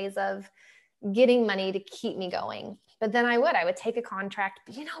little ways of getting money to keep me going. But then I would take a contract.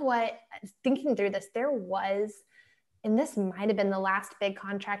 But you know what? Thinking through this, and this might've been the last big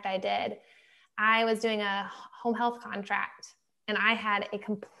contract I did. I was doing a home health contract, and I had a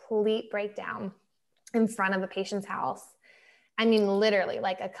complete breakdown in front of a patient's house. I mean, literally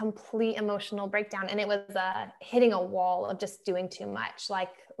like a complete emotional breakdown. And it was hitting a wall of just doing too much.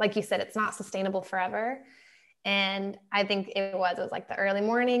 Like you said, it's not sustainable forever. And I think it was like the early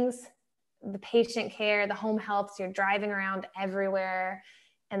mornings, the patient care, the home health. So you're driving around everywhere,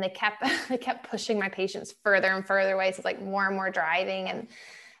 and they kept pushing my patients further and further away. So it's like more and more driving, and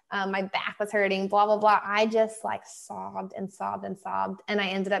my back was hurting, blah, blah, blah. I just like sobbed and sobbed and sobbed. And I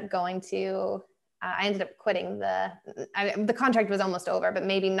ended up quitting the contract was almost over, but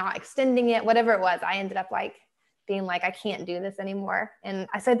maybe not extending it, whatever it was. I ended up like being like, I can't do this anymore. And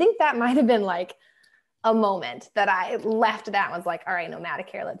so I think that might've been like a moment that I left that and was like, all right,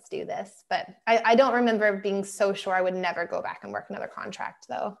 Nomadicare, let's do this. But I don't remember being so sure I would never go back and work another contract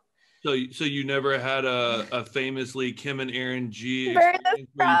though. So you never had a famously Kim and Erran G Burn the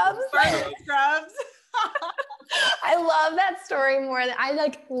scrubs. Burn the scrubs. I love that story more than I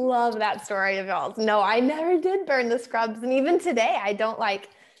love that story of y'all's. No, I never did burn the scrubs. And even today, I don't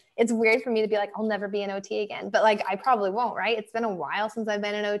it's weird for me to be like, I'll never be an OT again, but like, I probably won't, right? It's been a while since I've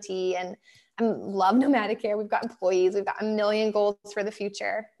been an OT, and I love Nomadicare. We've got employees, we've got a million goals for the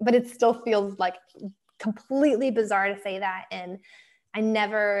future, but it still feels like completely bizarre to say that. And I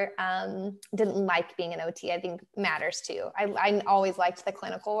never didn't like being an OT. I think matters too. I always liked the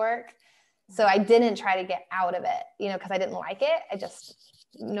clinical work. So I didn't try to get out of it, because I didn't like it.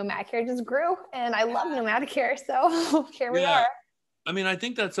 Nomadicare just grew, and I love Nomadicare. So here we are. I mean, I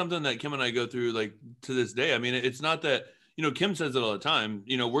think that's something that Kim and I go through like to this day. I mean, it's not that, Kim says it all the time,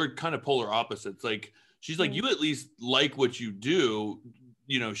 we're kind of polar opposites. Like she's like, you at least like what you do.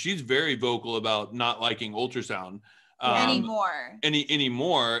 She's very vocal about not liking ultrasound. Anymore. And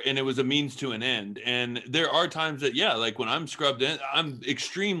it was a means to an end. And there are times that, like when I'm scrubbed in, I'm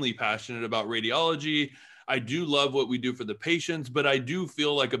extremely passionate about radiology. I do love what we do for the patients, but I do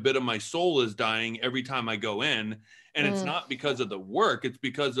feel like a bit of my soul is dying every time I go in. And it's not because of the work, it's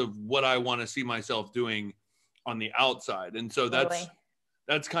because of what I want to see myself doing on the outside. And so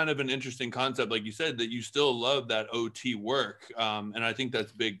that's kind of an interesting concept, like you said, that you still love that OT work. And I think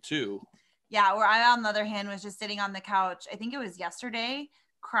that's big too. Yeah, where I, on the other hand, was just sitting on the couch, I think it was yesterday,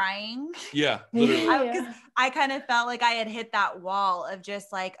 crying. Yeah, literally. Because I kind of felt like I had hit that wall of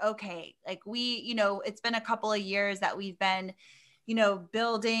just like, okay, like it's been a couple of years that we've been,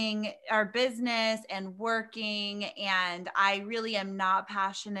 building our business and working, and I really am not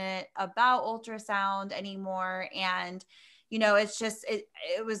passionate about ultrasound anymore. And, it's just, it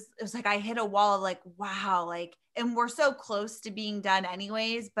was like I hit a wall of like, wow, like, and we're so close to being done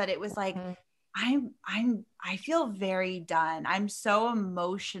anyways, but it was like, I feel very done. I'm so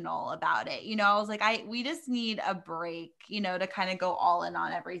emotional about it. I was like, we just need a break, to kind of go all in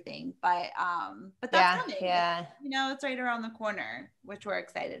on everything. But that's coming. Yeah. It's right around the corner, which we're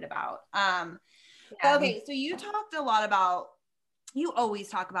excited about. Okay. So you talked a lot about, you always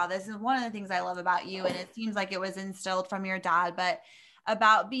talk about this. And one of the things I love about you, and it seems like it was instilled from your dad, but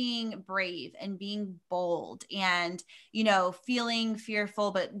about being brave and being bold and, feeling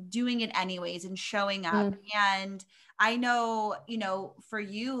fearful, but doing it anyways and showing up. And I know, for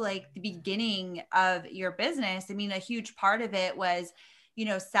you, like the beginning of your business, I mean, a huge part of it was,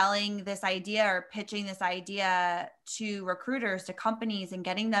 selling this idea or pitching this idea to recruiters, to companies, and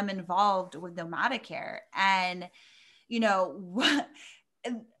getting them involved with Nomadicare. And,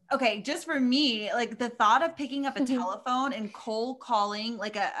 okay, just for me, like the thought of picking up a telephone and cold calling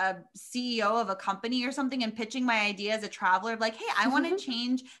like a CEO of a company or something and pitching my idea as a traveler, like, hey, I want to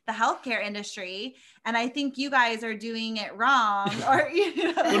change the healthcare industry, and I think you guys are doing it wrong. Or, you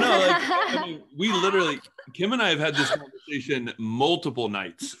know. Well, no, like, I mean, we literally, Kim and I have had this conversation multiple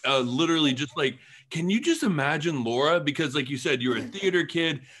nights, literally just like, can you just imagine Laura? Because like you said, you're a theater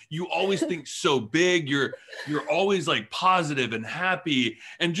kid. You always think so big. You're always like positive and happy,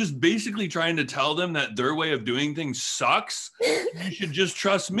 and just basically trying to tell them that their way of doing things sucks. You should just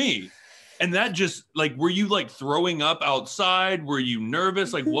trust me. And that just like, were you like throwing up outside? Were you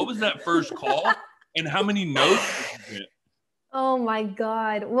nervous? Like, what was that first call? And how many notes did you get? Oh my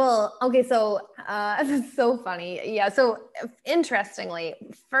God. Well, okay. So this is so funny. Yeah. So interestingly,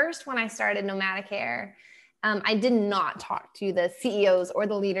 first when I started Nomadicare, I did not talk to the CEOs or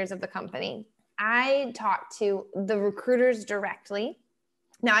the leaders of the company. I talked to the recruiters directly.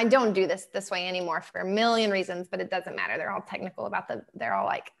 Now I don't do this way anymore for a million reasons, but it doesn't matter. They're all technical they're all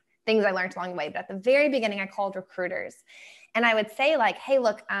like things I learned along the way. But at the very beginning, I called recruiters and I would say like, hey,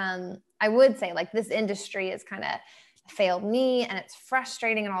 look, I would say like this industry is kind of failed me and it's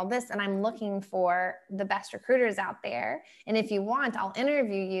frustrating and all this. And I'm looking for the best recruiters out there. And if you want, I'll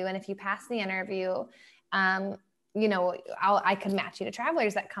interview you. And if you pass the interview, you know, I could match you to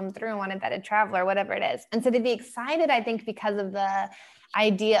travelers that come through and want a vetted traveler, whatever it is. And so they'd be excited, I think, because of the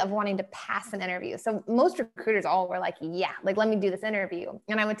idea of wanting to pass an interview. So most recruiters all were like, yeah, like, let me do this interview.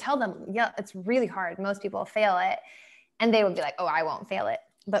 And I would tell them, yeah, it's really hard. Most people fail it. And they would be like, oh, I won't fail it.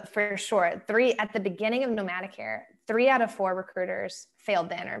 But for sure, at the beginning of Nomadicare, 3 out of 4 recruiters failed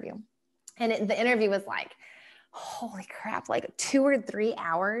the interview. And the interview was like, holy crap, like 2 or 3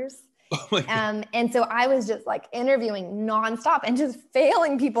 hours. Oh my God. And so I was just like interviewing nonstop and just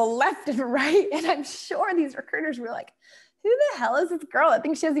failing people left and right. And I'm sure these recruiters were like, who the hell is this girl? I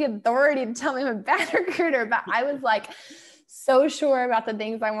think she has the authority to tell me I'm a bad recruiter. But I was like so sure about the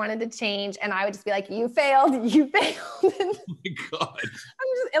things I wanted to change. And I would just be like, you failed, you failed. Oh my God. I'm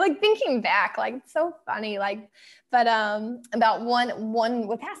just like thinking back, like it's so funny. Like, but about one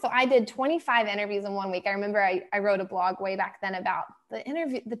would pass. So I did 25 interviews in 1 week. I remember I wrote a blog way back then about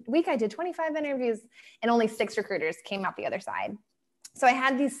the week I did 25 interviews and only 6 recruiters came out the other side. So I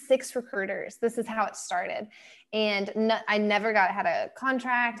had these 6 recruiters. This is how it started. And I never had a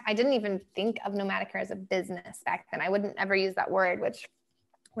contract. I didn't even think of Nomadicare as a business back then. I wouldn't ever use that word, which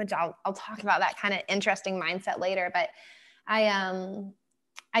I'll talk about that kind of interesting mindset later. But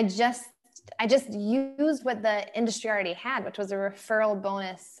I just used what the industry already had, which was a referral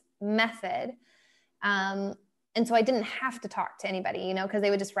bonus method. And so I didn't have to talk to anybody, you know, because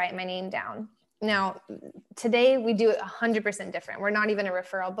they would just write my name down. Now, today we do it 100% different. We're not even a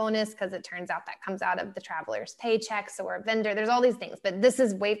referral bonus because it turns out that comes out of the traveler's paycheck. So we're a vendor. There's all these things, but this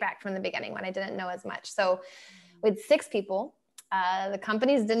is way back from the beginning when I didn't know as much. So with 6 people, the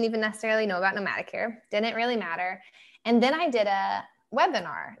companies didn't even necessarily know about Nomadicare. Didn't really matter. And then I did a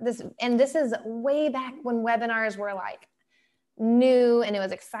webinar. This is way back when webinars were like new and it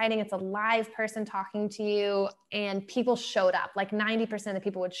was exciting. It's a live person talking to you and people showed up. Like 90% of the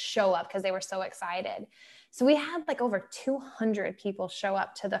people would show up because they were so excited. So we had like over 200 people show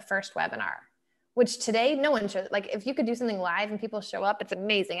up to the first webinar, which today no one should. Like if you could do something live and people show up, it's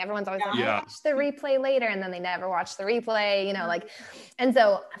amazing. Everyone's always like, I'll watch the replay later. And then they never watch the replay, you know, like, and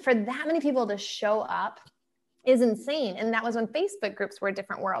so for that many people to show up is insane. And that was when Facebook groups were a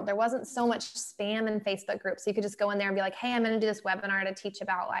different world. There wasn't so much spam in Facebook groups. So you could just go in there and be like, hey, I'm going to do this webinar to teach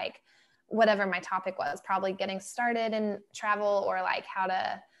about like whatever my topic was, probably getting started in travel or like how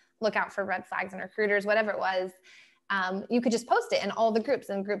to look out for red flags and recruiters, whatever it was. You could just post it in all the groups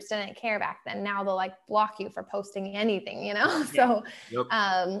and groups didn't care back then. Now they'll like block you for posting anything, you know? So,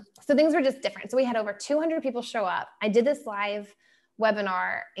 so things were just different. So we had over 200 people show up. I did this live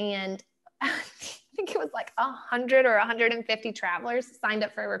webinar and I think it was like 100 or 150 travelers signed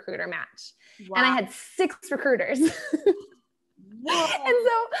up for a recruiter match. Wow. And I had 6 recruiters. And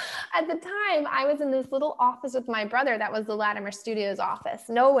so at the time I was in this little office with my brother. That was the Latimer Studios office,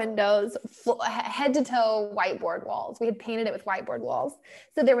 no windows, head to toe whiteboard walls. We had painted it with whiteboard walls.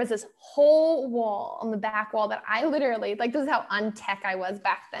 So there was this whole wall on the back wall that I literally, like, this is how untech I was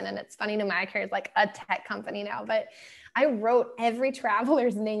back then. And it's funny, Nomadicare is like a tech company now, but I wrote every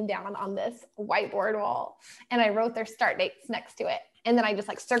traveler's name down on this whiteboard wall and I wrote their start dates next to it. And then I just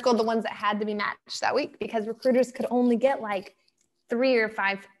like circled the ones that had to be matched that week because recruiters could only get like 3 or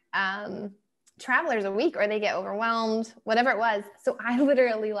 5 travelers a week or they get overwhelmed, whatever it was. So I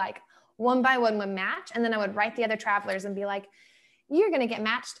literally like one by one would match. And then I would write the other travelers and be like, you're going to get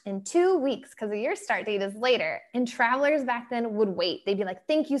matched in 2 weeks because your start date is later. And travelers back then would wait. They'd be like,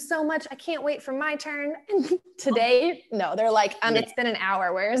 thank you so much. I can't wait for my turn. And today, no, they're like, it's been an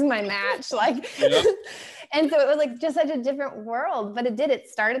hour. Where's my match? Like, and so it was like just such a different world, but it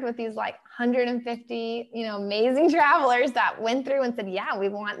started with these like 150, amazing travelers that went through and said, yeah, we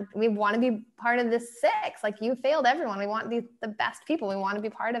want to be part of this 6. Like, you failed everyone. We want the best people. We want to be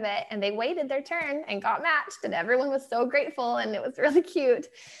part of it. And they waited their turn and got matched, and everyone was so grateful, and it was really cute.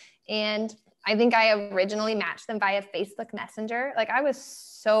 And I think I originally matched them via Facebook Messenger. Like, I was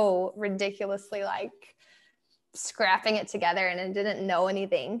so ridiculously like scrapping it together and I didn't know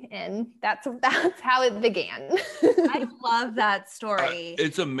anything. And that's how it began. I love that story.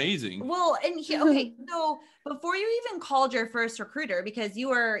 It's amazing. Well, and okay, so before you even called your first recruiter, because you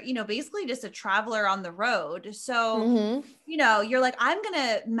were, basically just a traveler on the road. So, you're like, I'm going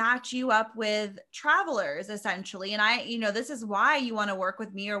to match you up with travelers essentially. And this is why you want to work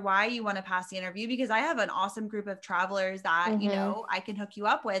with me, or why you want to pass the interview, because I have an awesome group of travelers that, I can hook you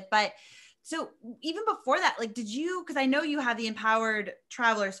up with. But so even before that, like, because I know you have the Empowered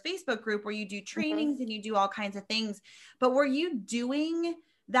Travelers Facebook group where you do trainings and you do all kinds of things, but were you doing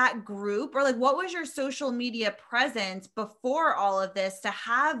that group, or like, what was your social media presence before all of this to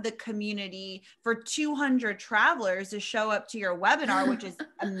have the community for 200 travelers to show up to your webinar, which is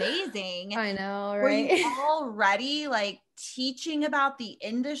amazing. I know, right? Were you already like teaching about the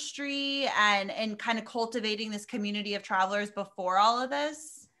industry and kind of cultivating this community of travelers before all of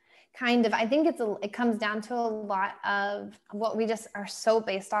this? Kind of. I think it comes down to a lot of what we just are so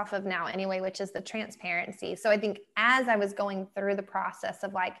based off of now anyway, which is the transparency. So I think as I was going through the process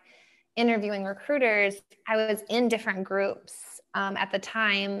of like interviewing recruiters, I was in different groups at the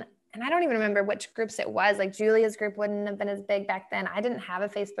time. And I don't even remember which groups it was. Like, Julia's group wouldn't have been as big back then. I didn't have a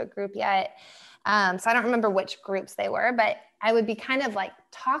Facebook group yet. So I don't remember which groups they were, but I would be kind of like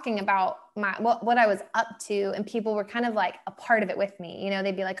talking about what I was up to, and people were kind of like a part of it with me.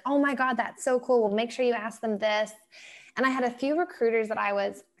 They'd be like, oh my God, that's so cool. Well, make sure you ask them this. And I had a few recruiters that I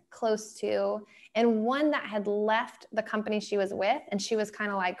was close to, and one that had left the company she was with. And she was kind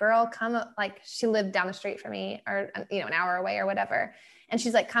of like, girl, come, like, she lived down the street from me, or, an hour away or whatever. And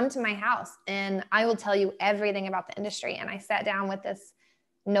she's like, come to my house and I will tell you everything about the industry. And I sat down with this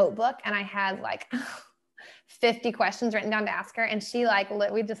notebook and I had like 50 questions written down to ask her. And she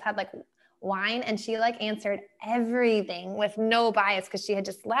we just had like wine, and she like answered everything with no bias because she had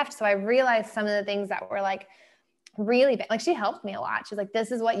just left. So I realized some of the things that were like really bad. Like, she helped me a lot. She's like,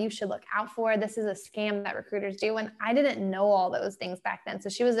 this is what you should look out for. This is a scam that recruiters do. And I didn't know all those things back then. So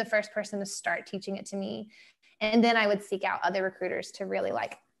she was the first person to start teaching it to me. And then I would seek out other recruiters to really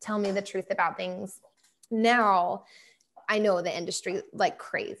like tell me the truth about things. Now I know the industry like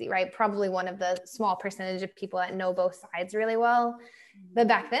crazy, right? Probably one of the small percentage of people that know both sides really well. But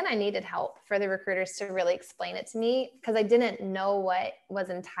back then I needed help for the recruiters to really explain it to me, because I didn't know what was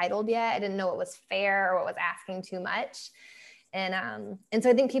entitled yet. I didn't know what was fair or what was asking too much. And so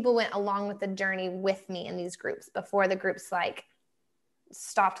I think people went along with the journey with me in these groups before the groups like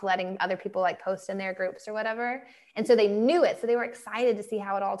stopped letting other people like post in their groups or whatever. And so they knew it. So they were excited to see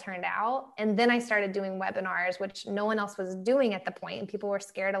how it all turned out. And then I started doing webinars, which no one else was doing at the point, and people were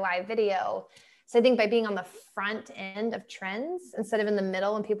scared of live video. So I think by being on the front end of trends instead of in the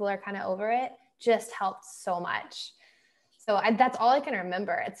middle when people are kind of over it, just helped so much. So that's all I can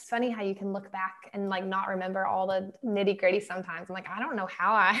remember. It's funny how you can look back and like not remember all the nitty gritty sometimes. I'm like, I don't know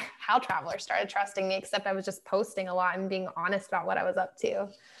how travelers started trusting me, except I was just posting a lot and being honest about what I was up to.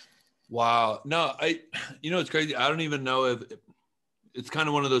 Wow. No, it's crazy. I don't even know if it's kind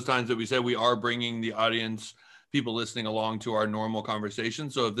of one of those times that we say we are bringing the audience, people listening along to our normal conversation.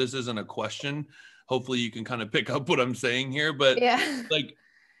 So if this isn't a question, hopefully you can kind of pick up what I'm saying here, but yeah. Like,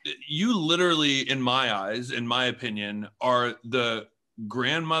 you literally, in my eyes, in my opinion, are the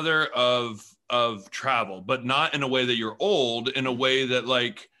grandmother of travel, but not in a way that you're old, in a way that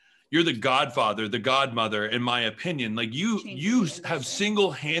like you're the godfather, the godmother, in my opinion. Like you have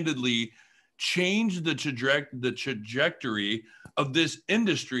single-handedly changed the trajectory of this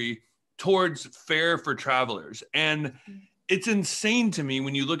industry towards fair for travelers. And it's insane to me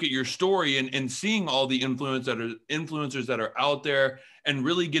when you look at your story and seeing all the influencers that are out there and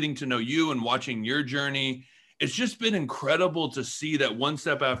really getting to know you and watching your journey. It's just been incredible to see that one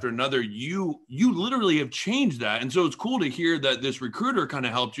step after another, you literally have changed that. And so it's cool to hear that this recruiter kind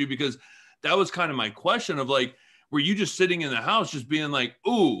of helped you, because that was kind of my question of like, were you just sitting in the house just being like,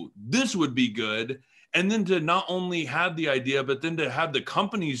 ooh, this would be good? And then to not only have the idea, but then to have the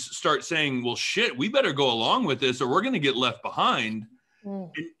companies start saying, well, shit, we better go along with this or we're going to get left behind. And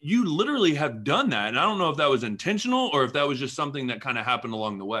you literally have done that. And I don't know if that was intentional or if that was just something that kind of happened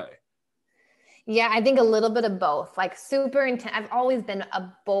along the way. Yeah, I think a little bit of both. Like super intense. I've always been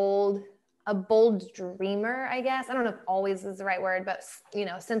a bold dreamer, I guess. I don't know if always is the right word, but you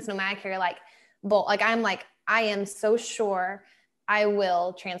know, since Nomadicare, like bold, like I am so sure I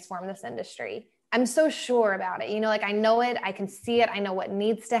will transform this industry. I'm so sure about it. You know, like I know it, I can see it. I know what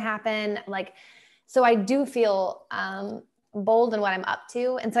needs to happen. Like, so I do feel bold in what I'm up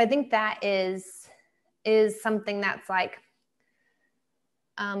to. And so I think that is something that's like,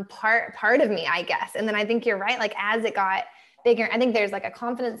 part of me, I guess. And then I think you're right. Like as it got bigger, I think there's like a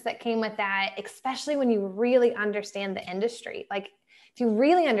confidence that came with that, especially when you really understand the industry. Like if you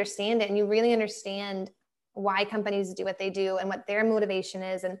really understand it and you really understand why companies do what they do and what their motivation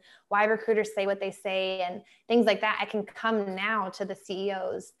is and why recruiters say what they say and things like that, I can come now to the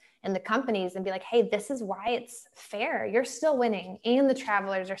CEOs and the companies and be like, hey, this is why it's fair. You're still winning and the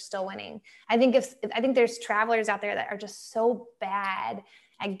travelers are still winning. I think there's travelers out there that are just so bad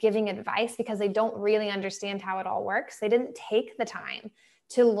at giving advice because they don't really understand how it all works. They didn't take the time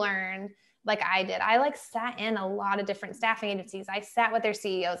to learn like I did. I like sat in a lot of different staffing agencies. I sat with their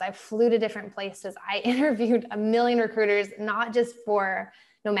CEOs. I flew to different places. I interviewed a million recruiters, not just for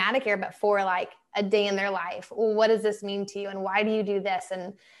Nomadicare, but for like a day in their life. Well, what does this mean to you? And why do you do this?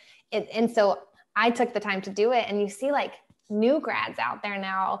 And so I took the time to do it. And you see like new grads out there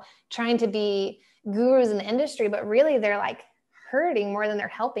now trying to be gurus in the industry, but really they're like hurting more than they're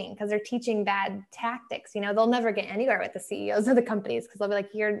helping because they're teaching bad tactics. You know, they'll never get anywhere with the CEOs of the companies because they'll be like,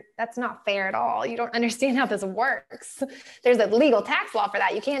 that's not fair at all. You don't understand how this works. There's a legal tax law for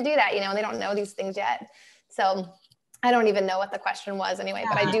that. You can't do that, you know, and they don't know these things yet. So I don't even know what the question was anyway,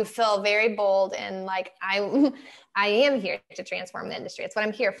 but I do feel very bold and like I am here to transform the industry. It's what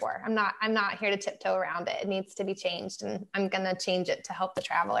I'm here for. I'm not here to tiptoe around it. It needs to be changed and I'm going to change it to help the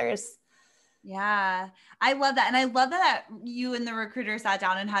travelers. Yeah, I love that. And I love that you and the recruiter sat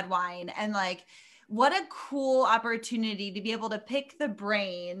down and had wine and like, what a cool opportunity to be able to pick the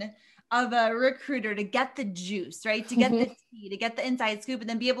brain of a recruiter to get the juice, right? To get the tea, to get the inside scoop, and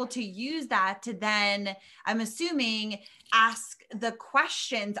then be able to use that to then, I'm assuming, ask the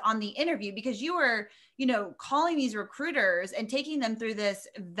questions on the interview because you were, you know, calling these recruiters and taking them through this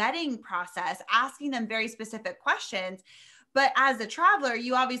vetting process, asking them very specific questions. But as a traveler,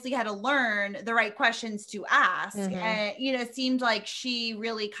 you obviously had to learn the right questions to ask. And, you know, it seemed like she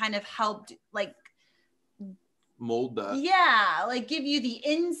really kind of helped like mold that. Yeah. Like give you the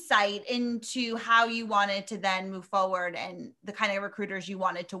insight into how you wanted to then move forward and the kind of recruiters you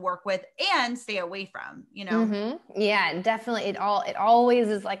wanted to work with and stay away from, you know? Yeah, definitely. It always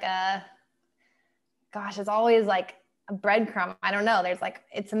is like it's always like a breadcrumb. I don't know. There's like,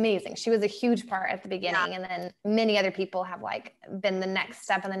 it's amazing. She was a huge part at the beginning. And then many other people have like been the next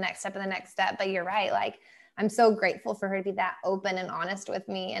step and the next step and the next step. But you're right. Like, I'm so grateful for her to be that open and honest with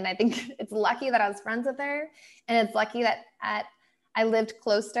me. And I think it's lucky that I was friends with her. And it's lucky that I lived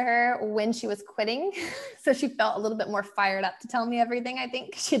close to her when she was quitting. So she felt a little bit more fired up to tell me everything. I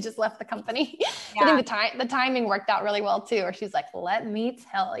think she had just left the company. Yeah. I think the timing worked out really well too. Or she's like, let me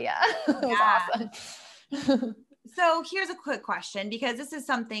tell you. It was awesome. So here's a quick question, because this is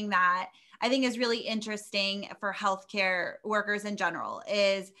something that I think is really interesting for healthcare workers in general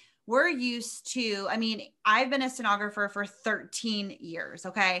is we're used to, I mean, I've been a stenographer for 13 years.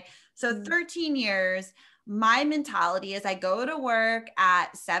 Okay. So 13 years, my mentality is I go to work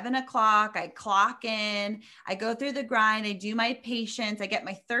at 7 o'clock, I clock in, I go through the grind, I do my patients, I get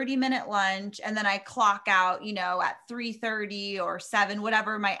my 30-minute lunch, and then I clock out, you know, at 3:30 or 7,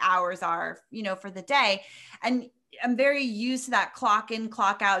 whatever my hours are, you know, for the day. And I'm very used to that clock in,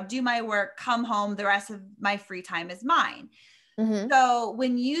 clock out, do my work, come home, the rest of my free time is mine. So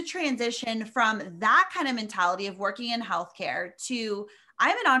when you transition from that kind of mentality of working in healthcare to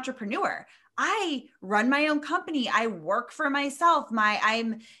I'm an entrepreneur, I run my own company, I work for myself,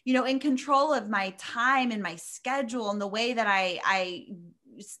 I'm, you know, in control of my time and my schedule and the way that I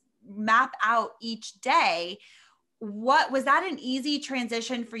map out each day. What was that an easy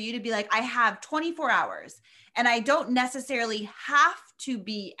transition for you to be like, I have 24 hours and I don't necessarily have to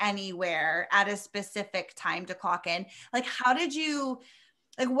be anywhere at a specific time to clock in? Like, how did you,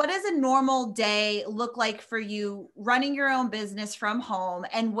 like, what does a normal day look like for you running your own business from home?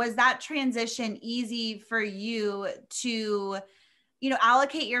 And was that transition easy for you to, you know,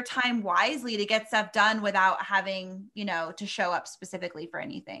 allocate your time wisely to get stuff done without having, you know, to show up specifically for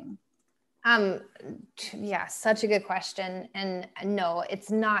anything? Yeah, such a good question. And no, it's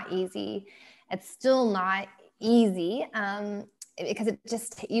not easy. It's still not easy. Because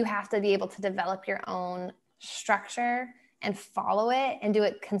you have to be able to develop your own structure and follow it and do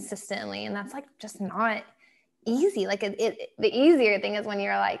it consistently. And that's like just not easy. Like the easier thing is when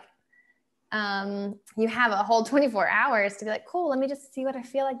you're like, you have a whole 24 hours to be like, cool, let me just see what I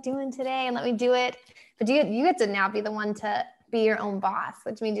feel like doing today and let me do it. But you get to now be the one to be your own boss,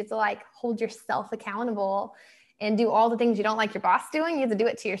 which means you have to like hold yourself accountable and do all the things you don't like your boss doing. You have to do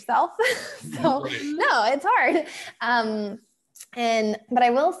it to yourself. So no, it's hard. But I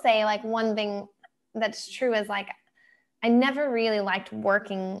will say like one thing that's true is like, I never really liked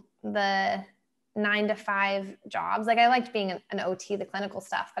working the 9-to-5 jobs. Like I liked being an OT, the clinical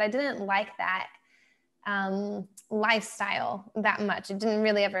stuff, but I didn't like that lifestyle that much. It didn't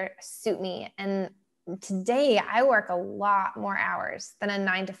really ever suit me. And today I work a lot more hours than a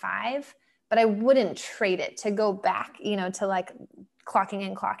 9-to-5, but I wouldn't trade it to go back, to like clocking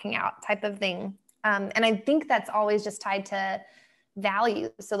in, clocking out type of thing. And I think that's always just tied to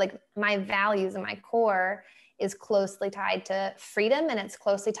values. So like my values and my core is closely tied to freedom, and it's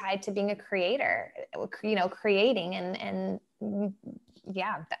closely tied to being a creator, creating and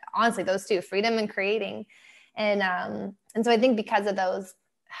yeah, honestly, those two, freedom and creating. And so I think because of those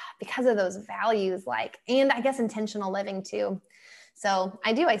values, like, and I guess intentional living too. So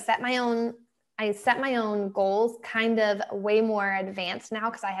I set my own goals kind of way more advanced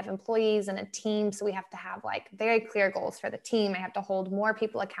now because I have employees and a team. So we have to have like very clear goals for the team. I have to hold more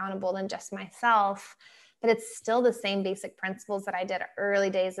people accountable than just myself, but it's still the same basic principles that I did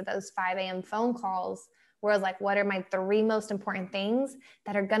early days of those 5 a.m. phone calls, where I was like, what are my 3 most important things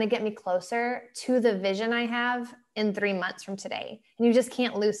that are going to get me closer to the vision I have in 3 months from today? And you just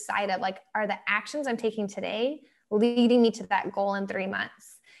can't lose sight of like, are the actions I'm taking today leading me to that goal in 3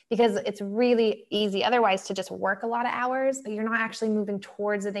 months? Because it's really easy otherwise to just work a lot of hours, but you're not actually moving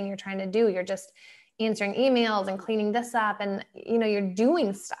towards the thing you're trying to do. You're just answering emails and cleaning this up, and you're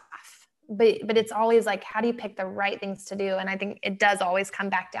doing stuff. But it's always like, how do you pick the right things to do? And I think it does always come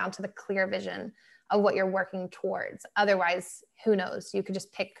back down to the clear vision of what you're working towards. Otherwise, who knows? You could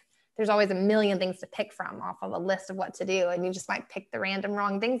just pick, there's always a million things to pick from off of a list of what to do. And you just might pick the random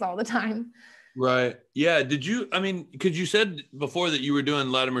wrong things all the time. Right. Yeah. Because you said before that you were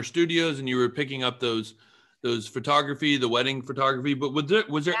doing Latimer Studios and you were picking up those photography, the wedding photography, but was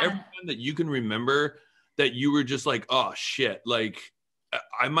there ever time that you can remember that you were just like, oh shit, like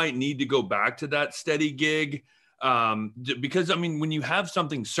I might need to go back to that steady gig? Because when you have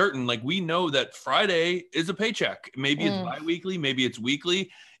something certain, like we know that Friday is a paycheck, maybe it's bi-weekly, maybe it's weekly,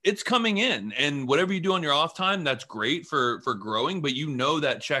 it's coming in, and whatever you do on your off time, that's great for growing, but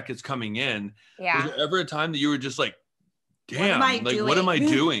that check is coming in. Yeah. Was there ever a time that you were just like, damn, what am I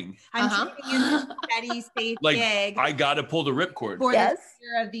doing? I'm taking in a steady state gig. I got to pull the ripcord. For the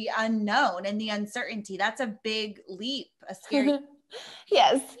fear of the unknown and the uncertainty. That's a big leap, a scary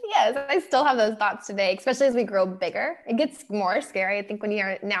Yes. I still have those thoughts today, especially as we grow bigger. It gets more scary. I think when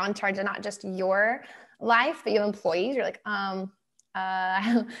you're now in charge of not just your life, but you have employees, you're like, I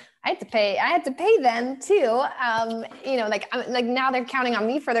had to pay them too. Like now they're counting on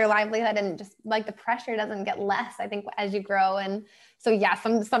me for their livelihood, and just like the pressure doesn't get less, I think, as you grow. And so, yeah,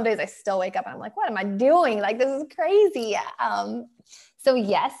 some days I still wake up and I'm like, what am I doing? Like, this is crazy. So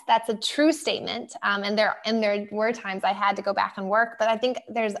yes, that's a true statement. And there were times I had to go back and work, but I think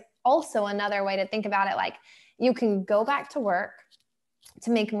there's also another way to think about it. Like, you can go back to work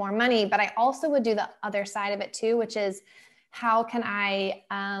to make more money, but I also would do the other side of it too, which is how can I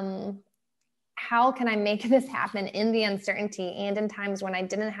make this happen in the uncertainty and in times when I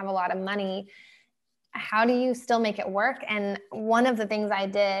didn't have a lot of money? How do you still make it work? And one of the things I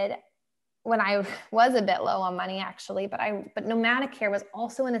did when I was a bit low on money, actually, but Nomadicare was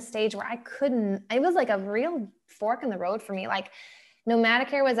also in a stage where it was like a real fork in the road for me. Like,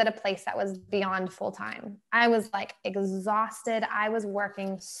 Nomadicare was at a place that was beyond full time. I was like exhausted. I was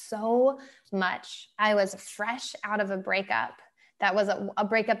working so much. I was fresh out of a breakup. That was a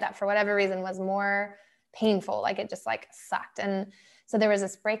breakup that for whatever reason was more painful. Like, it just like sucked. And so there was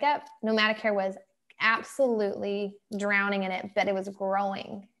this breakup. Nomadicare was absolutely drowning in it, but it was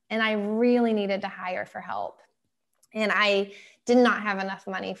growing. And I really needed to hire for help. And I did not have enough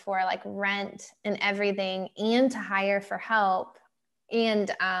money for like rent and everything, and to hire for help.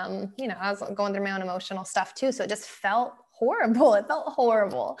 And, I was going through my own emotional stuff too. So it just felt horrible. It felt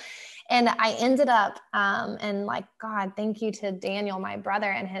horrible. And I ended up, and like, God, thank you to Daniel, my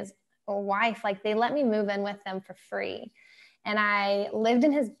brother, and his wife. Like, they let me move in with them for free. And I lived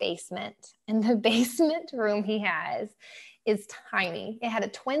in his basement, and the basement room he has is tiny. It had a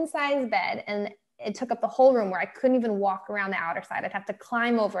twin size bed, and it took up the whole room where I couldn't even walk around the outer side. I'd have to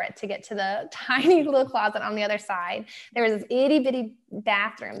climb over it to get to the tiny little closet on the other side. There was this itty bitty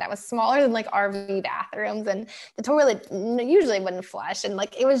bathroom that was smaller than like RV bathrooms, and the toilet usually wouldn't flush. And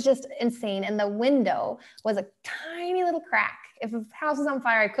like, it was just insane. And the window was a tiny little crack. If a house was on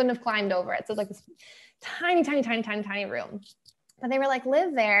fire, I couldn't have climbed over it. So it was like this tiny room. But they were like,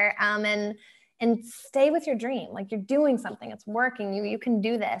 live there and stay with your dream. Like, you're doing something, it's working. You can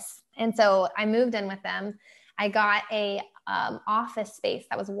do this. And so I moved in with them. I got a office space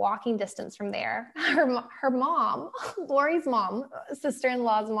that was walking distance from there. Her mom, Lori's mom,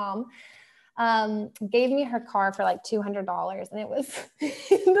 sister-in-law's mom, gave me her car for like $200, and it was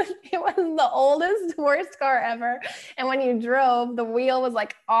the oldest, worst car ever. And when you drove, the wheel was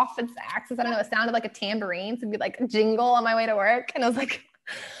like off its axis. I don't know, it sounded like a tambourine, so it'd be like a jingle on my way to work. And I was like,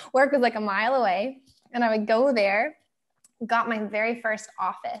 work was like a mile away, and I would go there. Got my very first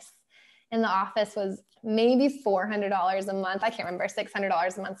office, and the office was maybe $400 a month. I can't remember,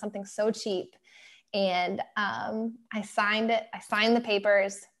 $600 a month, something so cheap. And I signed it. I signed the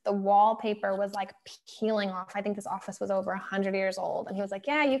papers. The wallpaper was like peeling off. I think this office was over 100 years old. And he was like,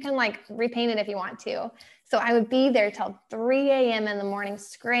 yeah, you can like repaint it if you want to. So I would be there till 3 a.m. in the morning,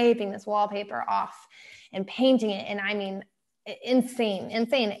 scraping this wallpaper off and painting it. And I mean, insane.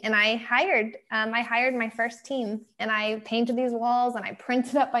 And I hired my first team, and I painted these walls, and I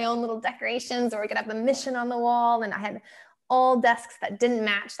printed up my own little decorations, or we could have the mission on the wall. And I had all desks that didn't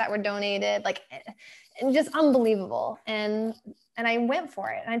match that were donated, like, and just unbelievable. And I went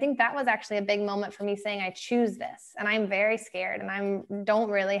for it. And I think that was actually a big moment for me, saying, I choose this, and I'm very scared, and I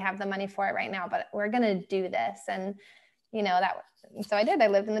don't really have the money for it right now, but we're going to do this. And, you know, so I did. I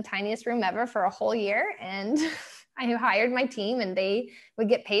lived in the tiniest room ever for a whole year, and I hired my team, and they would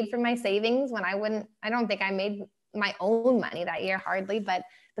get paid for my savings when I don't think I made my own money that year, hardly, but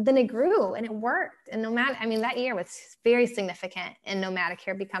then it grew and it worked. And that year was very significant in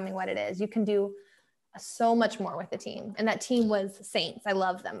Nomadicare becoming what it is. You can do so much more with the team. And that team was saints. I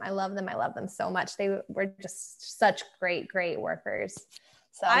love them. I love them so much. They were just such great workers.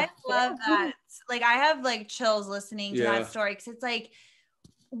 So I love that. Like, I have like chills listening to that story, because it's like,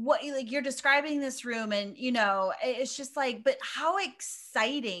 what, like, you're describing this room, and you know, it's just like, but how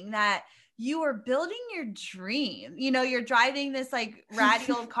exciting that you are building your dream. You know, you're driving this like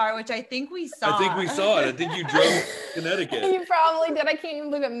ratty old car, which I think we saw. I think we saw it. I think you drove to Connecticut. You probably did. I can't even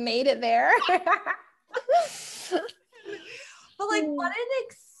believe it made it there. But like, what an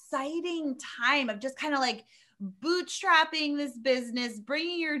exciting time of just kind of like bootstrapping this business,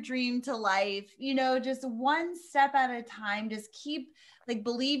 bringing your dream to life, you know, just one step at a time. Just keep like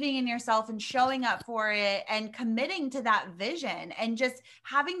believing in yourself and showing up for it and committing to that vision, and just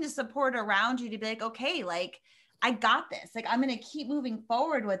having the support around you to be like, okay, like, I got this. Like, I'm going to keep moving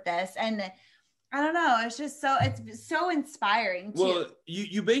forward with this. And I don't know, it's so inspiring too. Well,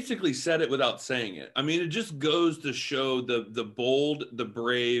 you basically said it without saying it. I mean, it just goes to show the bold, the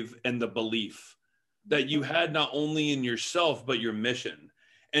brave, and the belief that you had not only in yourself, but your mission.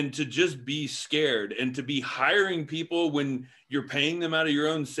 And to just be scared, and to be hiring people when you're paying them out of your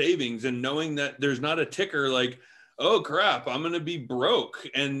own savings, and knowing that there's not a ticker like, oh crap, I'm going to be broke.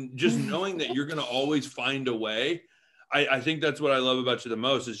 And just knowing that you're going to always find a way. I think that's what I love about you the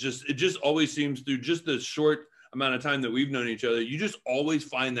most. Is just, it just always seems, through just the short amount of time that we've known each other, you just always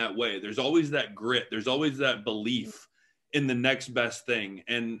find that way. There's always that grit. There's always that belief in the next best thing.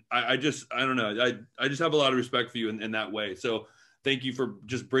 And I don't know. I just have a lot of respect for you in that way. So thank you for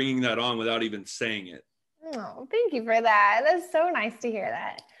just bringing that on without even saying it. Oh, thank you for that. That's so nice to hear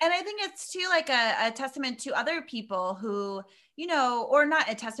that. And I think it's too like a testament to other people who, you know, or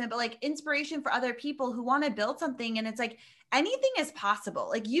not a testament, but like inspiration for other people who want to build something. And it's like, anything is possible.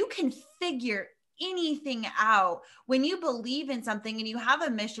 Like, you can figure anything out when you believe in something, and you have a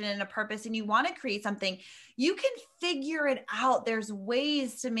mission and a purpose, and you want to create something. You can figure it out. There's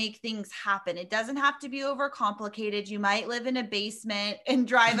ways to make things happen. It doesn't have to be overcomplicated. You might live in a basement and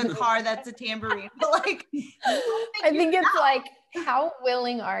drive a car that's a tambourine, but like, I think it's like, how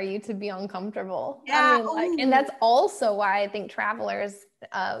willing are you to be uncomfortable? Yeah. I mean, like, and that's also why I think travelers,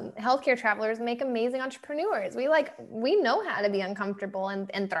 healthcare travelers, make amazing entrepreneurs. We know how to be uncomfortable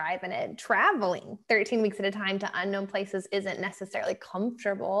and thrive in it. Traveling 13 weeks at a time to unknown places isn't necessarily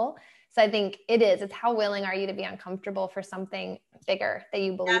comfortable. So I think it's how willing are you to be uncomfortable for something bigger that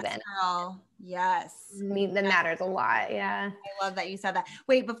you believe in? Girl. Yes. That matters a lot. Yeah. I love that you said that.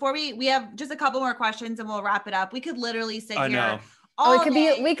 Wait, before we have just a couple more questions and we'll wrap it up. We could literally sit here all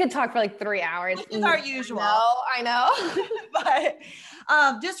day. We could talk for like 3 hours. Which is our usual. I know. But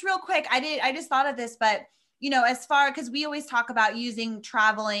just real quick, I just thought of this, but as far, because we always talk about using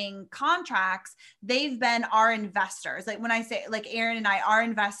traveling contracts, they've been our investors. Like when I say, like, Erran and I are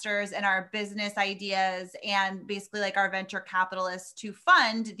investors in our business ideas and basically like our venture capitalists to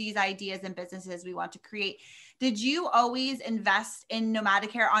fund these ideas and businesses we want to create. Did you always invest in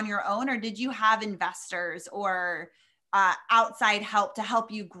Nomadicare on your own, or did you have investors or outside help to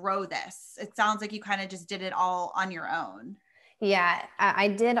help you grow this? It sounds like you kind of just did it all on your own. Yeah, I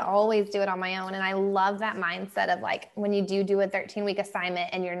did always do it on my own. And I love that mindset of like, when you do a 13-week assignment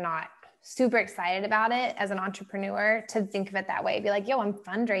and you're not super excited about it as an entrepreneur, to think of it that way. Be like, yo, I'm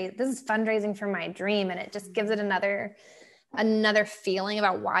fundraising. This is fundraising for my dream. And it just gives it another feeling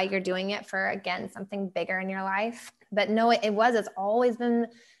about why you're doing it for, again, something bigger in your life. But no, it's always been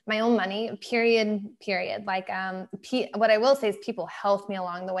my own money, period. Like, what I will say is people helped me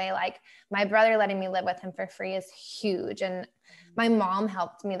along the way. Like my brother letting me live with him for free is huge. And my mom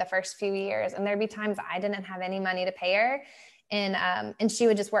helped me the first few years, and there'd be times I didn't have any money to pay her. And she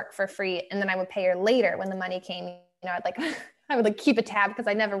would just work for free. And then I would pay her later when the money came. I would keep a tab because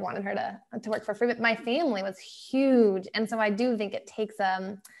I never wanted her to work for free, but my family was huge. And so I do think it takes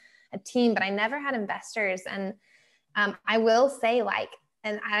a team, but I never had investors. And I will say, like,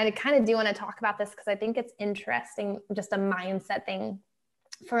 and I kind of do want to talk about this because I think it's interesting, just a mindset thing.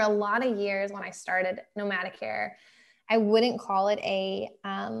 For a lot of years when I started Nomadicare, I wouldn't call it a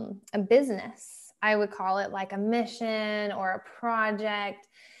business. I would call it like a mission or a project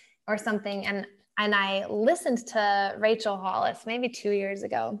or something. And I listened to Rachel Hollis maybe 2 years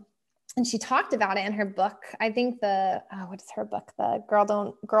ago, and she talked about it in her book. I think what is her book? The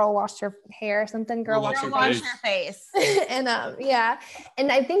girl wash her hair or something. Girl wash your face. And yeah.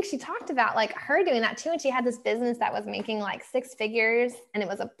 And I think she talked about like her doing that too. And she had this business that was making like 6 figures, and it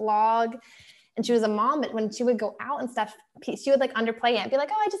was a blog. And she was a mom, but when she would go out and stuff, she would like underplay it and be like,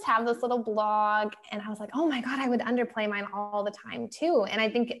 oh, I just have this little blog. And I was like, oh my God, I would underplay mine all the time too. And I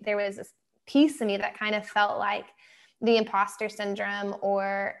think there was this piece of me that kind of felt like the imposter syndrome,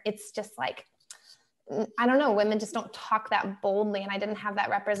 or it's just like, I don't know, women just don't talk that boldly. And I didn't have that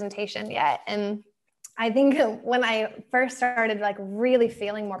representation yet. And I think when I first started like really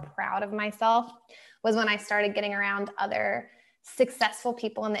feeling more proud of myself was when I started getting around other successful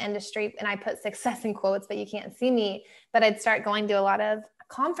people in the industry. And I put success in quotes, but you can't see me, but I'd start going to a lot of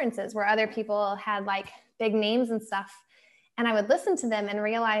conferences where other people had like big names and stuff. And I would listen to them and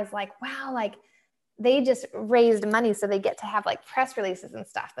realize like, wow, like they just raised money so they get to have like press releases and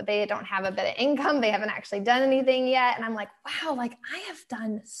stuff, but they don't have a bit of income. They haven't actually done anything yet. And I'm like, wow, like I have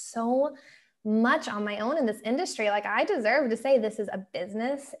done so much on my own in this industry. Like I deserve to say this is a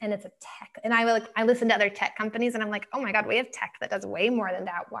business and it's a tech. And I listen to other tech companies and I'm like, oh my God, we have tech that does way more than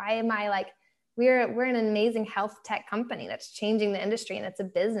that. Why am I like, we're an amazing health tech company that's changing the industry, and it's a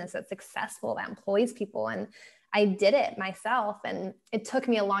business that's successful, that employs people. And I did it myself. And it took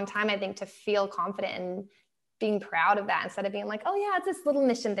me a long time, I think, to feel confident in being proud of that, instead of being like, oh yeah, it's this little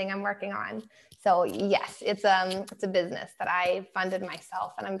mission thing I'm working on. So yes, it's a business that I funded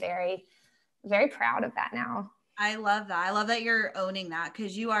myself, and I'm very, very proud of that now. I love that. I love that you're owning that,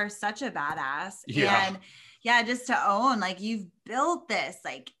 because you are such a badass. Yeah. And yeah, just to own, like you've built this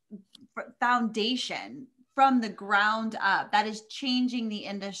like foundation from the ground up that is changing the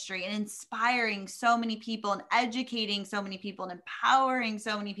industry and inspiring so many people and educating so many people and empowering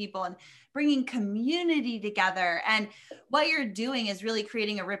so many people and bringing community together. And what you're doing is really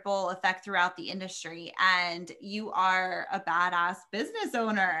creating a ripple effect throughout the industry. And you are a badass business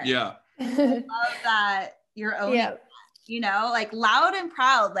owner. Yeah. I love that you're owning, like loud and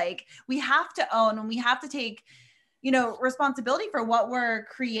proud. Like we have to own, and we have to take, responsibility for what we're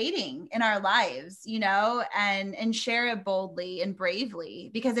creating in our lives, and share it boldly and bravely,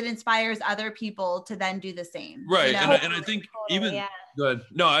 because it inspires other people to then do the same. Right. And I think good.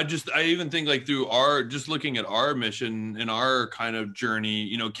 No, I even think like through just looking at our mission and our kind of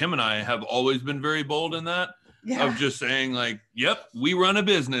journey, Kim and I have always been very bold in that. Yeah. Of just saying like, yep, we run a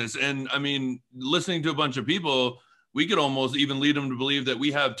business. And I mean, listening to a bunch of people, we could almost even lead them to believe that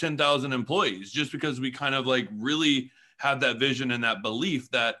we have 10,000 employees, just because we kind of like really have that vision and that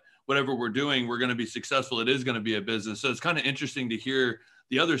belief that whatever we're doing, we're going to be successful. It is going to be a business. So it's kind of interesting to hear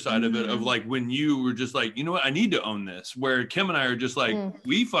the other side of it, of like when you were just like, you know what, I need to own this, where Kim and I are just like,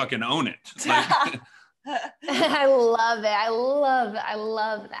 we fucking own it. Like, I love it. I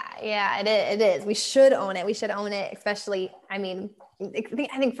love that. Yeah, it is. We should own it. We should own it, especially, I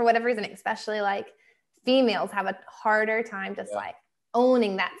think for whatever reason, especially like females have a harder time just like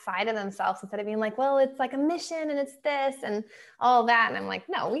owning that side of themselves, instead of being like, well, it's like a mission and it's this and all that. And I'm like,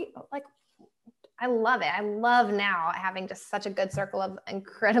 no, I love it. I love now having just such a good circle of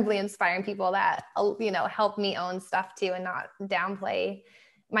incredibly inspiring people that, you know, help me own stuff too and not downplay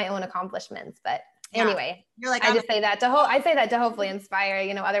my own accomplishments. But anyway, you're like, I say that to hopefully inspire,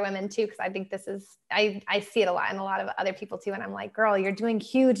 you know, other women too. Cause I think this is, I see it a lot in a lot of other people too. And I'm like, girl, you're doing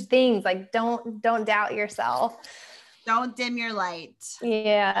huge things. Like, don't doubt yourself. Don't dim your light.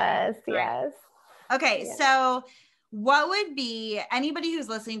 Yes. Yes. Okay. Yeah. So what would be anybody who's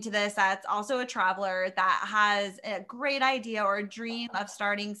listening to this that's also a traveler that has a great idea or a dream of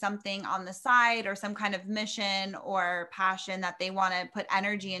starting something on the side or some kind of mission or passion that they want to put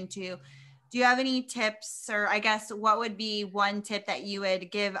energy into? Do you have any tips, or I guess what would be one tip that you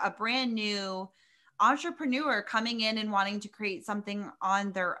would give a brand new entrepreneur coming in and wanting to create something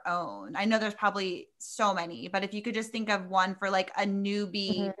on their own? I know there's probably so many, but if you could just think of one for like a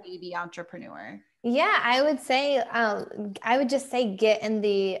newbie baby entrepreneur. Yeah, I would just say get in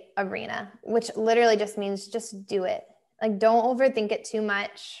the arena, which literally just means just do it. Like, don't overthink it too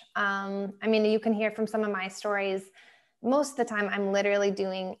much. I mean, you can hear from some of my stories. Most of the time, I'm literally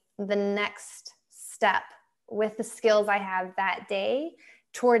doing the next step with the skills I have that day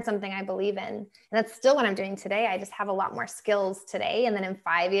towards something I believe in. And that's still what I'm doing today. I just have a lot more skills today. And then in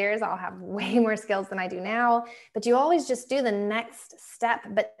 5 years, I'll have way more skills than I do now. But you always just do the next step,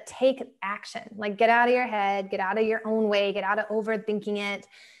 but take action. Like, get out of your head, get out of your own way, get out of overthinking it,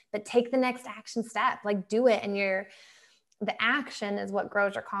 but take the next action step. Like, do it. And the action is what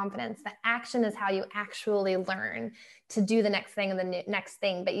grows your confidence. The action is how you actually learn to do the next thing and the next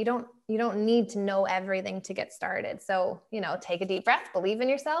thing, but you don't need to know everything to get started. So, you know, take a deep breath, believe in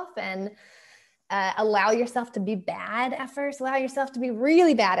yourself, and allow yourself to be bad at first, allow yourself to be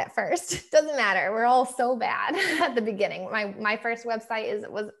really bad at first. Doesn't matter. We're all so bad at the beginning. My first website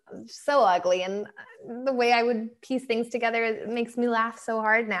was so ugly, and the way I would piece things together, it makes me laugh so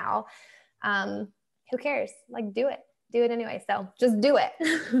hard now. Who cares? Like, do it anyway. So just do it.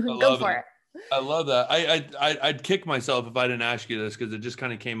 Go for it. I love that. I'd kick myself if I didn't ask you this, because it just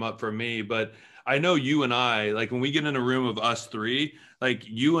kind of came up for me. But I know you and I, like, when we get in a room of us three, like,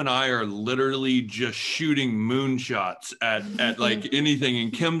 you and I are literally just shooting moonshots at like anything.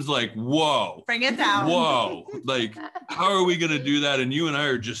 And Kim's like, whoa, bring it down. Whoa. Like, how are we going to do that? And you and I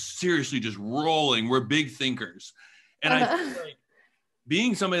are just seriously just rolling. We're big thinkers. And I feel like,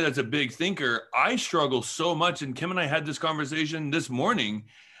 being somebody that's a big thinker, I struggle so much. And Kim and I had this conversation this morning.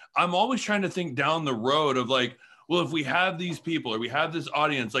 I'm always trying to think down the road of like, well, if we have these people or we have this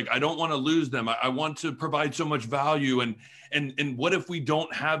audience, like, I don't want to lose them. I want to provide so much value. And what if we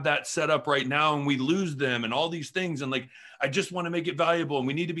don't have that set up right now and we lose them and all these things? And like, I just want to make it valuable. And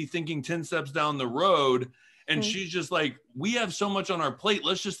we need to be thinking 10 steps down the road. And she's just like, we have so much on our plate.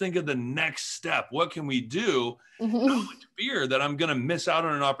 Let's just think of the next step. What can we do? So much fear that I'm going to miss out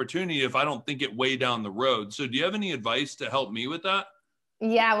on an opportunity if I don't think it way down the road. So do you have any advice to help me with that?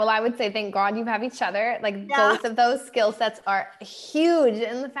 Yeah, well, I would say, thank God you have each other. Like, both of those skill sets are huge.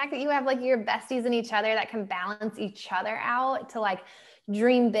 And the fact that you have like your besties in each other that can balance each other out to like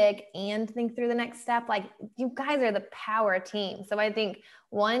dream big and think through the next step. Like, you guys are the power team. So I think,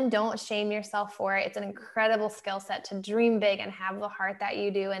 one, don't shame yourself for it. It's an incredible skill set to dream big and have the heart that you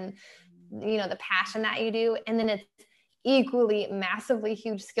do, and, you know, the passion that you do. And then it's equally massively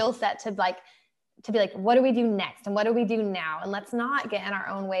huge skill set to be like, what do we do next? And what do we do now? And let's not get in our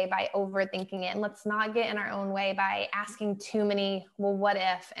own way by overthinking it. And let's not get in our own way by asking too many, well, what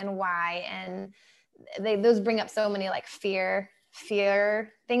if and why? And those bring up so many like fear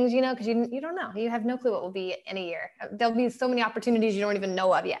things, you know, because you don't know. You have no clue what will be in a year. There'll be so many opportunities you don't even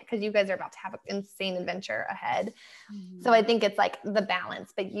know of yet, because you guys are about to have an insane adventure ahead. So I think it's like the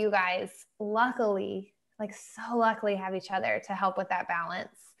balance. But you guys luckily have each other to help with that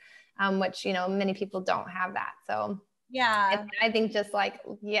balance. Which, you know, many people don't have that. So yeah, I think just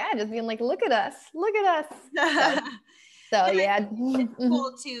being like, look at us. So yeah. It's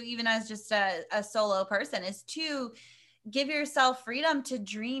cool too, even as just a solo person, is to give yourself freedom to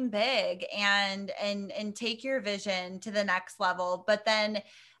dream big and take your vision to the next level. But then,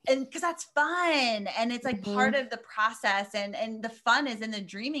 and because that's fun and it's like part of the process, and the fun is in the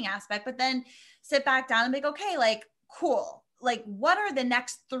dreaming aspect, but then sit back down and be like, okay, like, cool. Like, what are the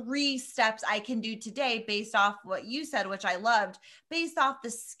next 3 steps I can do today based off what you said, which I loved, based off the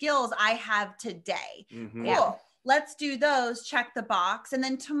skills I have today? Cool. Yeah. Let's do those, check the box. And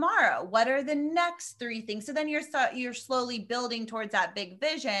then tomorrow, what are the next 3 things? So then you're slowly building towards that big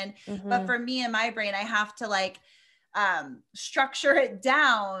vision. But for me and my brain, I have to like structure it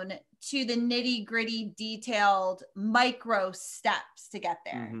down to the nitty gritty, detailed micro steps to get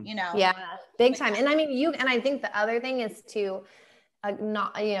there, you know? Yeah, big time. And I mean, and I think the other thing is to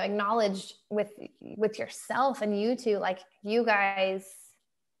acknowledge with yourself and you two, like you guys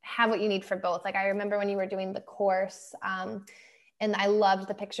have what you need for both. Like I remember when you were doing the course, and I loved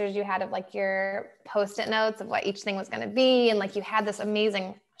the pictures you had of like your Post-it notes of what each thing was going to be. And like you had this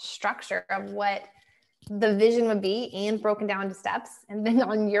amazing structure of what the vision would be and broken down to steps. And then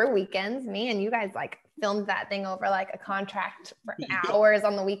on your weekends, man, you guys like filmed that thing over like a contract for hours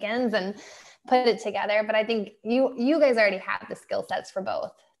on the weekends and put it together. But I think you guys already have the skill sets for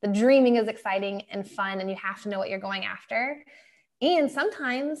both. The dreaming is exciting and fun, and you have to know what you're going after. And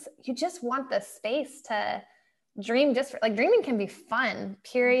sometimes you just want the space to dream. Just for, like dreaming can be fun,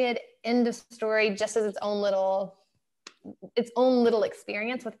 period, end of story, just as its own little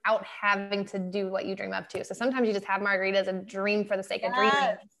experience without having to do what you dream of too. So sometimes you just have margaritas and dream for the sake of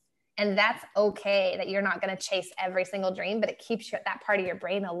dreaming. And that's okay, that you're not going to chase every single dream, but it keeps that part of your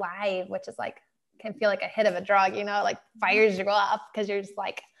brain alive, which is like, can feel like a hit of a drug, like fires you up because you're just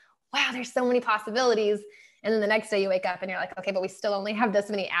like, wow, there's so many possibilities. And then the next day you wake up and you're like, okay, but we still only have this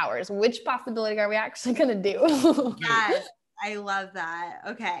many hours. Which possibility are we actually going to do? Yes, I love that.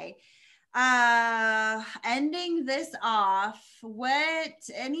 Okay. Ending this off,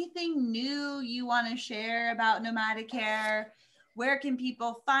 anything new you want to share about Nomadicare? Where can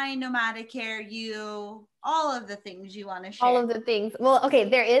people find Nomadicare, all of the things you want to share? All of the things. Well, okay.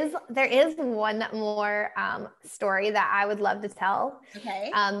 There is one more story that I would love to tell.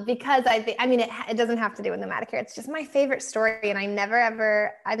 Okay. Because it doesn't have to do with Nomadicare. It's just my favorite story. And I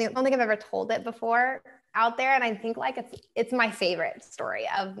don't think I've ever told it before out there. And I think like it's my favorite story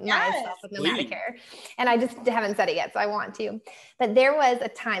of myself with Nomadicare. And I just haven't said it yet. So I want to, but there was a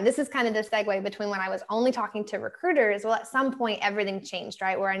time, this is kind of the segue between when I was only talking to recruiters. Well, at some point everything changed,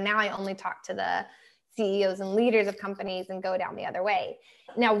 right? Where now I only talk to the CEOs and leaders of companies and go down the other way.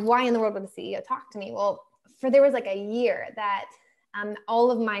 Now, why in the world would the CEO talk to me? Well, there was like a year that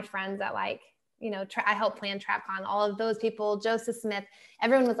all of my friends at like, I helped plan TravCon, all of those people, Joseph Smith,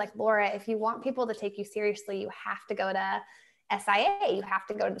 everyone was like, Laura, if you want people to take you seriously, you have to go to SIA. You have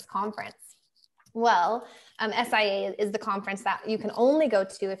to go to this conference. Well, SIA is the conference that you can only go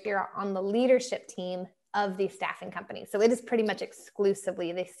to if you're on the leadership team of these staffing companies. So it is pretty much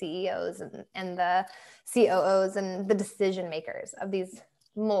exclusively the CEOs and the COOs and the decision makers of these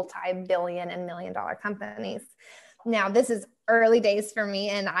multi-billion and million-dollar companies. Now, this is early days for me,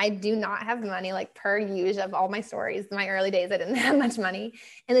 and I do not have money, like per usual of all my stories. In my early days, I didn't have much money.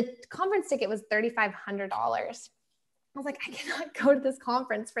 And the conference ticket was $3,500. I was like, I cannot go to this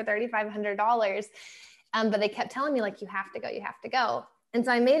conference for $3,500. But they kept telling me like, you have to go, you have to go. And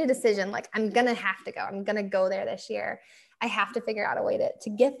so I made a decision, like, I'm going to have to go. I'm going to go there this year. I have to figure out a way to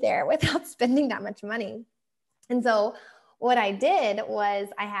get there without spending that much money. And so what I did was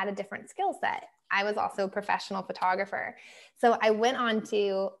I had a different skill set. I was also a professional photographer. So I went on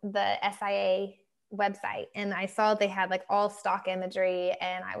to the SIA website and I saw they had like all stock imagery,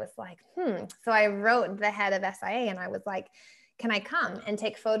 and I was like, So I wrote the head of SIA and I was like, can I come and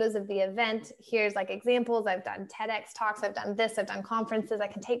take photos of the event? Here's like examples. I've done TEDx talks. I've done this. I've done conferences. I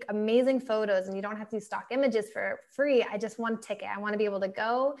can take amazing photos and you don't have to use stock images for free. I just want a ticket. I want to be able to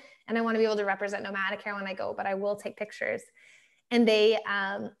go, and I want to be able to represent Nomadicare when I go, but I will take pictures. And they,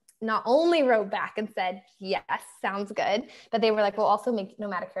 not only wrote back and said, yes, sounds good, but they were like, we'll also make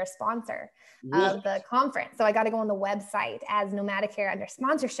Nomadicare a sponsor of the conference. So I got to go on the website as Nomadicare under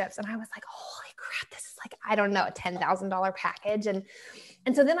sponsorships. And I was like, holy crap, this is like, I don't know, a $10,000 package. And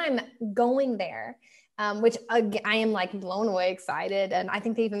so then I'm going there, which I am like blown away, excited. And I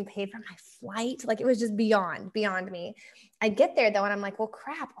think they even paid for my flight. Like it was just beyond me. I get there though, and I'm like, well,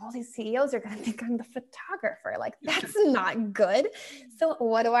 crap, all these CEOs are going to think I'm the photographer. Like that's not good. So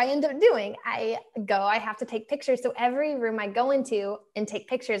what do I end up doing? I have to take pictures. So every room I go into and take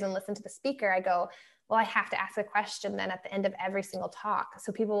pictures and listen to the speaker, I go, well, I have to ask a question then at the end of every single talk.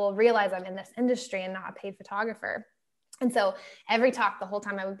 So people will realize I'm in this industry and not a paid photographer. And so every talk, the whole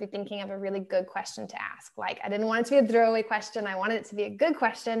time I would be thinking of a really good question to ask. Like I didn't want it to be a throwaway question. I wanted it to be a good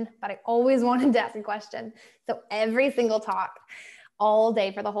question, but I always wanted to ask a question. So every single talk, all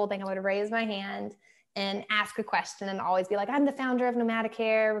day for the whole thing, I would raise my hand and ask a question and always be like, I'm the founder of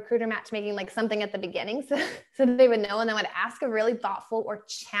Nomadicare, recruiter matchmaking, like something at the beginning. So they would know, and then I would ask a really thoughtful or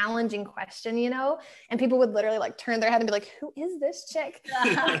challenging question, and people would literally like turn their head and be like, who is this chick?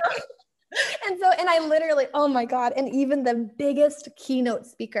 And I literally, oh my God. And even the biggest keynote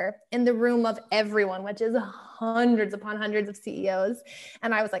speaker in the room of everyone, which is hundreds upon hundreds of CEOs.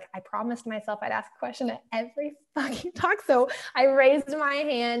 And I was like, I promised myself I'd ask a question at every fucking talk. So I raised my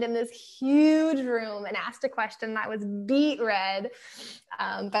hand in this huge room and asked a question that was beet red.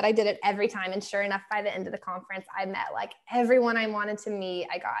 But I did it every time. And sure enough, by the end of the conference, I met like everyone I wanted to meet.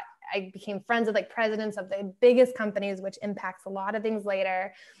 I became friends with like presidents of the biggest companies, which impacts a lot of things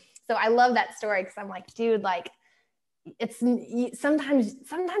later. So I love that story because I'm like, dude, like it's sometimes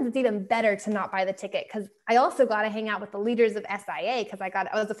it's even better to not buy the ticket, because I also got to hang out with the leaders of SIA because I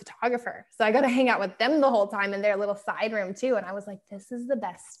was a photographer. So I got to hang out with them the whole time in their little side room too. And I was like, this is the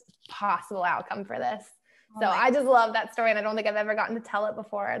best possible outcome for this. So I just love that story. And I don't think I've ever gotten to tell it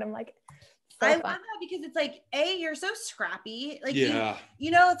before. And I'm like, I love that because it's like, you're so scrappy. Like, you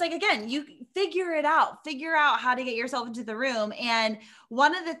know, it's like, again, you figure out how to get yourself into the room. And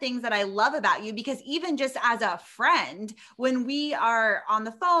one of the things that I love about you, because even just as a friend, when we are on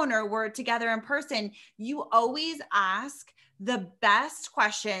the phone or we're together in person, you always ask the best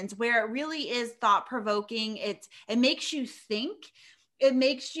questions where it really is thought provoking. It makes you think. It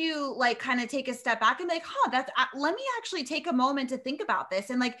makes you like kind of take a step back and be like, let me actually take a moment to think about this.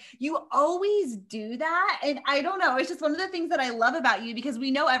 And like, you always do that. And I don't know, it's just one of the things that I love about you, because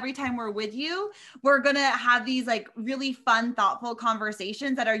we know every time we're with you, we're going to have these like really fun, thoughtful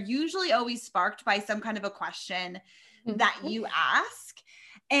conversations that are usually always sparked by some kind of a question that you ask.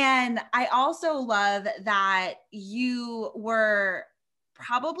 And I also love that you were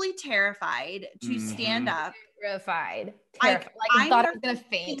probably terrified to stand up. Terrified. Like I thought I was going to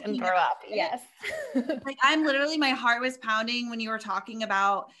faint and throw up. Yes. Like I'm literally, my heart was pounding when you were talking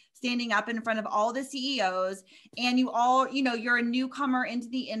about standing up in front of all the CEOs, and you all, you know, you're a newcomer into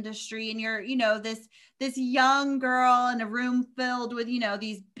the industry, and you're, you know, this young girl in a room filled with, you know,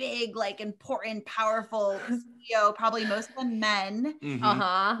 these big, like important, powerful CEO, probably most of them men.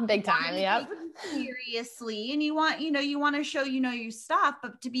 Big time. Yep. Seriously. And you want to show, you know, your stuff,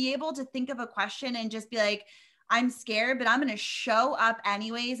 but to be able to think of a question and just be like, I'm scared, but I'm going to show up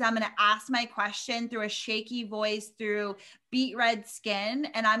anyways. I'm going to ask my question through a shaky voice, through beet red skin.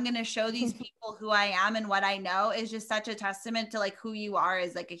 And I'm going to show these people who I am and what I know, is just such a testament to like who you are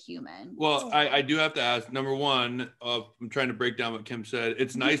as like a human. Well, I do have to ask, number one, I'm trying to break down what Kim said.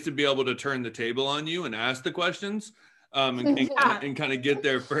 It's nice to be able to turn the table on you and ask the questions and kind of get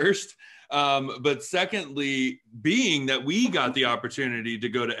there first. But secondly, being that we got the opportunity to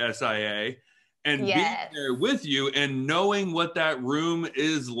go to SIA and being there with you and knowing what that room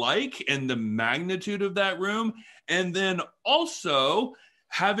is like and the magnitude of that room. And then also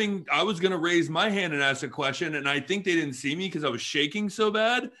I was going to raise my hand and ask a question, and I think they didn't see me because I was shaking so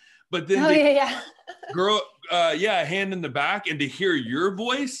bad. But then hand in the back, and to hear your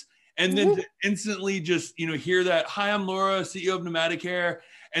voice, and then to instantly just, you know, hear that, hi, I'm Laura, CEO of Nomadicare.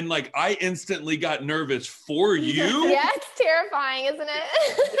 And like, I instantly got nervous for you. Yeah, it's terrifying, isn't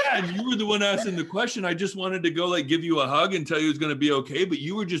it? Yeah, and you were the one asking the question. I just wanted to go like give you a hug and tell you it was going to be okay, but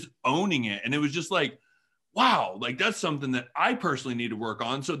you were just owning it. And it was just like, wow, like that's something that I personally need to work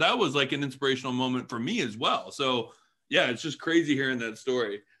on. So that was like an inspirational moment for me as well. So yeah, it's just crazy hearing that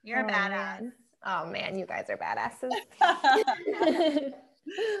story. You're a badass. Man. Oh man, you guys are badasses.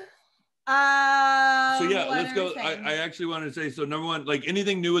 So yeah, let's go. I actually wanted to say, so number one, like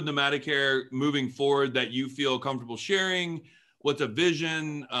anything new with Nomadicare moving forward that you feel comfortable sharing, what's a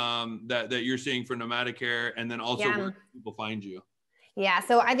vision that you're seeing for Nomadicare, and then also where can people find you? Yeah,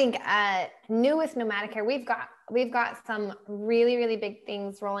 so I think new with Nomadicare, we've got some really, really big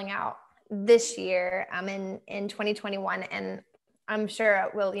things rolling out this year in 2021, and I'm sure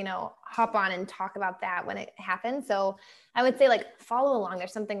we'll, you know, hop on and talk about that when it happens. So I would say like follow along.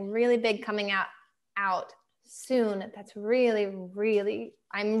 There's something really big coming out soon. That's really, really,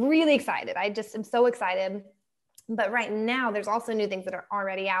 I'm really excited. I just am so excited. But right now there's also new things that are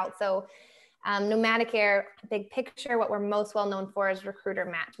already out. So Nomadicare, big picture, what we're most well known for is recruiter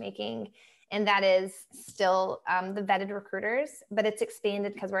matchmaking. And that is still the vetted recruiters, but it's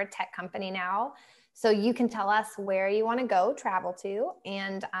expanded because we're a tech company now. So you can tell us where you want to go travel to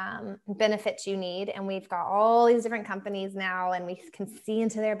and benefits you need. And we've got all these different companies now, and we can see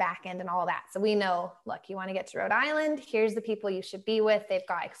into their back end and all that. So we know, look, you want to get to Rhode Island, here's the people you should be with. They've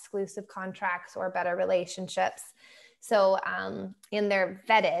got exclusive contracts or better relationships. So, and they're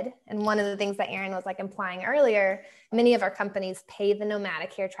vetted. And one of the things that Erran was like implying earlier, many of our companies pay the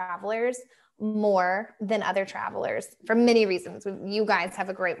Nomadicare travelers more than other travelers for many reasons. You guys have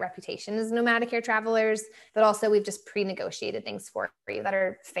a great reputation as Nomadicare travelers, but also we've just pre-negotiated things for you that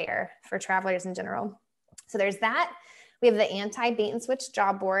are fair for travelers in general. So there's that. We have the anti-bait and switch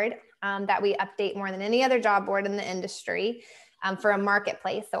job board that we update more than any other job board in the industry for a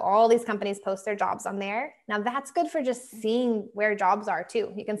marketplace. So all these companies post their jobs on there. Now that's good for just seeing where jobs are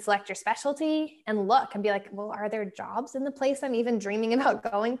too. You can select your specialty and look and be like, well, are there jobs in the place I'm even dreaming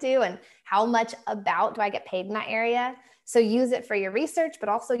about going to? And how much about do I get paid in that area? So use it for your research, but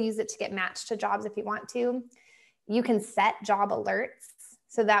also use it to get matched to jobs if you want to. You can set job alerts.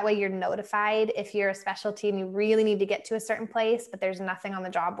 So that way you're notified if you're a specialty and you really need to get to a certain place, but there's nothing on the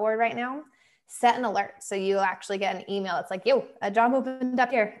job board right now. Set an alert. So you'll actually get an email. It's like, yo, a job opened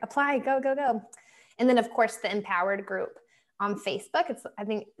up here, apply, go, go, go. And then of course the Empowered group on Facebook. I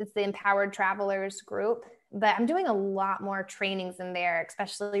think it's the Empowered Travelers group, but I'm doing a lot more trainings in there,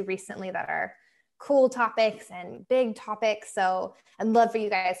 especially recently, that are cool topics and big topics. So I'd love for you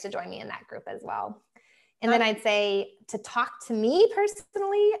guys to join me in that group as well. And then I'd say to talk to me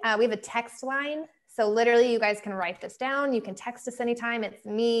personally, we have a text line. So literally you guys can write this down. You can text us anytime. It's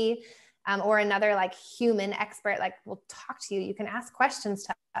me or another like human expert, like we'll talk to you. You can ask questions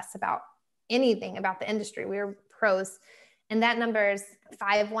to us about anything about the industry. We're pros. And that number is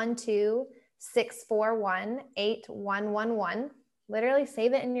 512-641-8111. Literally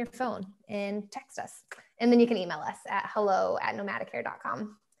save it in your phone and text us. And then you can email us at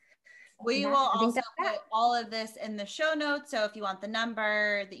hello@nomadicare.com. We will also put all of this in the show notes. So if you want the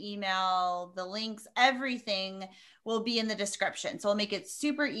number, the email, the links, everything will be in the description. So we'll make it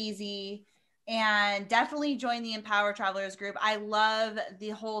super easy, and definitely join the Empower Travelers group. I love the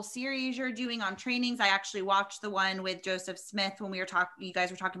whole series you're doing on trainings. I actually watched the one with Joseph Smith when you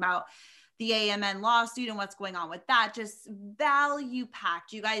guys were talking about the AMN lawsuit and what's going on with that. Just value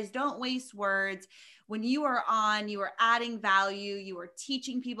packed. You guys don't waste words. When you are on, you are adding value, you are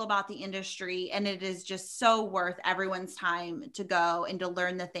teaching people about the industry, and it is just so worth everyone's time to go and to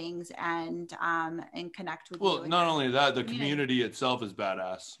learn the things and connect with you. Well, not only that, the community itself is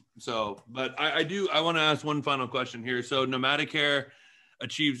badass. So, but I want to ask one final question here. So Nomadicare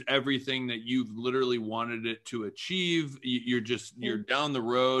achieves everything that you've literally wanted it to achieve. You're down the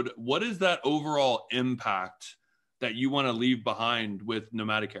road. What is that overall impact that you want to leave behind with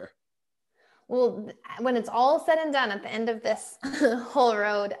Nomadicare? Well, when it's all said and done at the end of this whole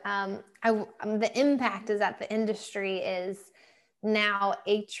road, the impact is that the industry is now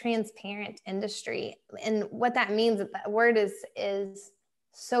a transparent industry. And what that means, that word is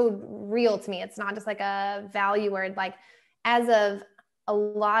so real to me. It's not just like a value word. Like, as of a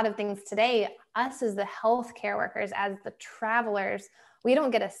lot of things today, us as the healthcare workers, as the travelers, we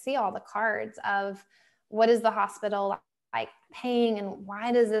don't get to see all the cards of what is the hospital like paying, and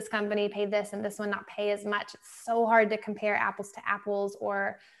why does this company pay this and this one not pay as much. It's so hard to compare apples to apples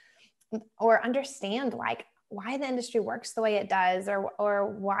or understand like why the industry works the way it does, or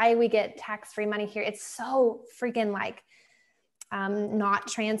why we get tax-free money here. It's so freaking like not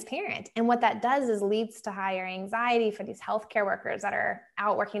transparent. And what that does is leads to higher anxiety for these healthcare workers that are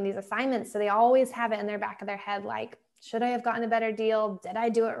out working these assignments. So they always have it in their back of their head, like, should I have gotten a better deal? Did I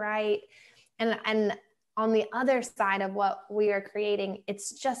do it right? And on the other side of what we are creating,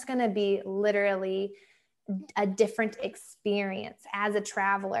 it's just going to be literally a different experience as a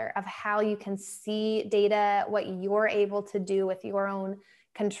traveler of how you can see data, what you're able to do with your own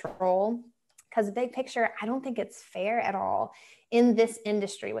control. Because big picture, I don't think it's fair at all in this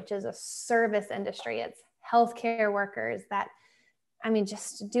industry, which is a service industry. It's healthcare workers that,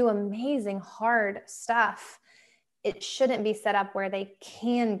 just do amazing, hard stuff. It shouldn't be set up where they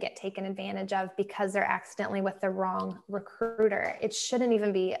can get taken advantage of because they're accidentally with the wrong recruiter. It shouldn't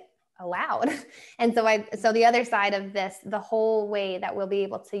even be allowed. And so the other side of this, the whole way that we'll be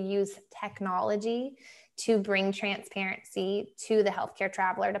able to use technology to bring transparency to the healthcare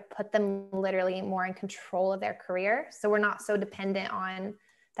traveler, to put them literally more in control of their career. So we're not so dependent on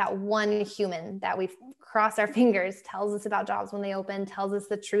that one human that we cross our fingers, tells us about jobs when they open, tells us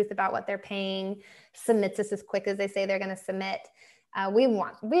the truth about what they're paying, submits us as quick as they say they're going to submit. We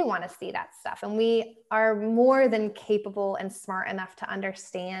want to see that stuff. And we are more than capable and smart enough to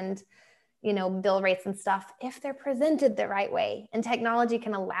understand, bill rates and stuff if they're presented the right way. And technology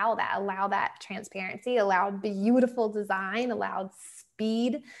can allow that transparency, allow beautiful design, allow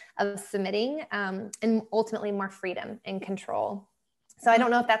speed of submitting, and ultimately more freedom and control. So I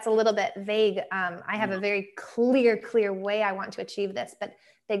don't know if that's a little bit vague. I have a very clear way I want to achieve this, but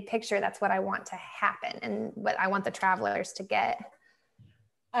big picture, that's what I want to happen and what I want the travelers to get.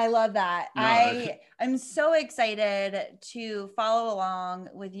 I love that. No, I'm so excited to follow along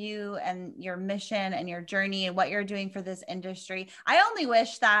with you and your mission and your journey and what you're doing for this industry. I only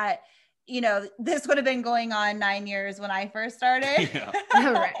wish that this would have been going on 9 years when I first started. Yeah.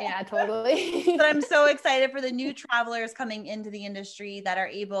 Right. Yeah, totally. But I'm so excited for the new travelers coming into the industry that are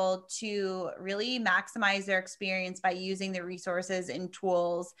able to really maximize their experience by using the resources and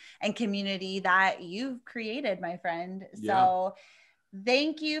tools and community that you've created, my friend. Yeah. So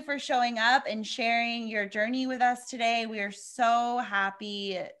thank you for showing up and sharing your journey with us today. We are so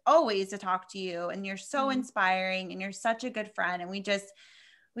happy always to talk to you, and you're so inspiring, and you're such a good friend. And we just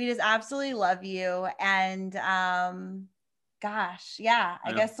absolutely love you. And gosh, yeah,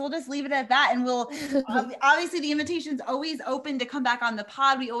 I guess we'll just leave it at that. And we'll obviously the invitation's always open to come back on the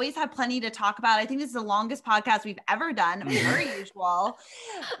pod. We always have plenty to talk about. I think this is the longest podcast we've ever done, per usual.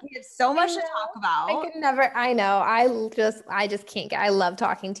 We have so much to talk about. I know. I just can't get, I love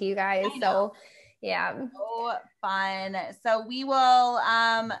talking to you guys. So yeah. So fun. So we will,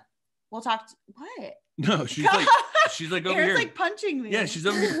 we'll talk what? No, she's like over here. Like punching me. Yeah, she's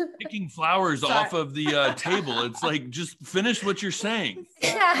over here picking flowers off of the table. It's like, just finish what you're saying.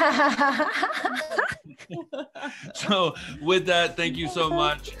 So with that, thank you so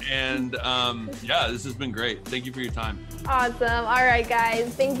much. And this has been great. Thank you for your time. Awesome. All right,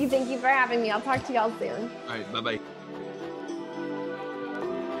 guys. Thank you for having me. I'll talk to y'all soon. All right, bye-bye.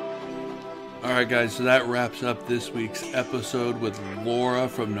 All right, guys, so that wraps up this week's episode with Laura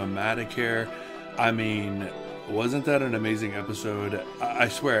from Nomadicare. I mean, wasn't that an amazing episode? I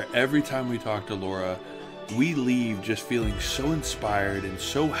swear, every time we talk to Laura, we leave just feeling so inspired and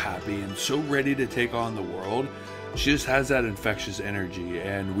so happy and so ready to take on the world. She just has that infectious energy,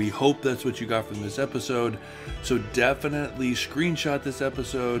 and we hope that's what you got from this episode. So definitely screenshot this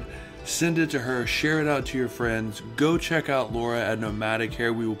episode, send it to her, share it out to your friends. Go check out Laura at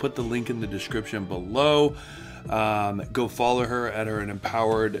Nomadicare. We will put the link in the description below. Go follow her at her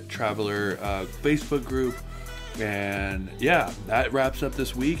Empowered Traveler Facebook group. And yeah, that wraps up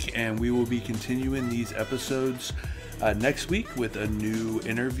this week, and we will be continuing these episodes next week with a new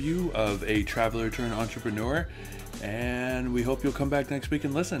interview of a traveler turned entrepreneur, and we hope you'll come back next week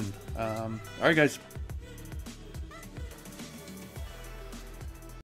and listen. All right, guys,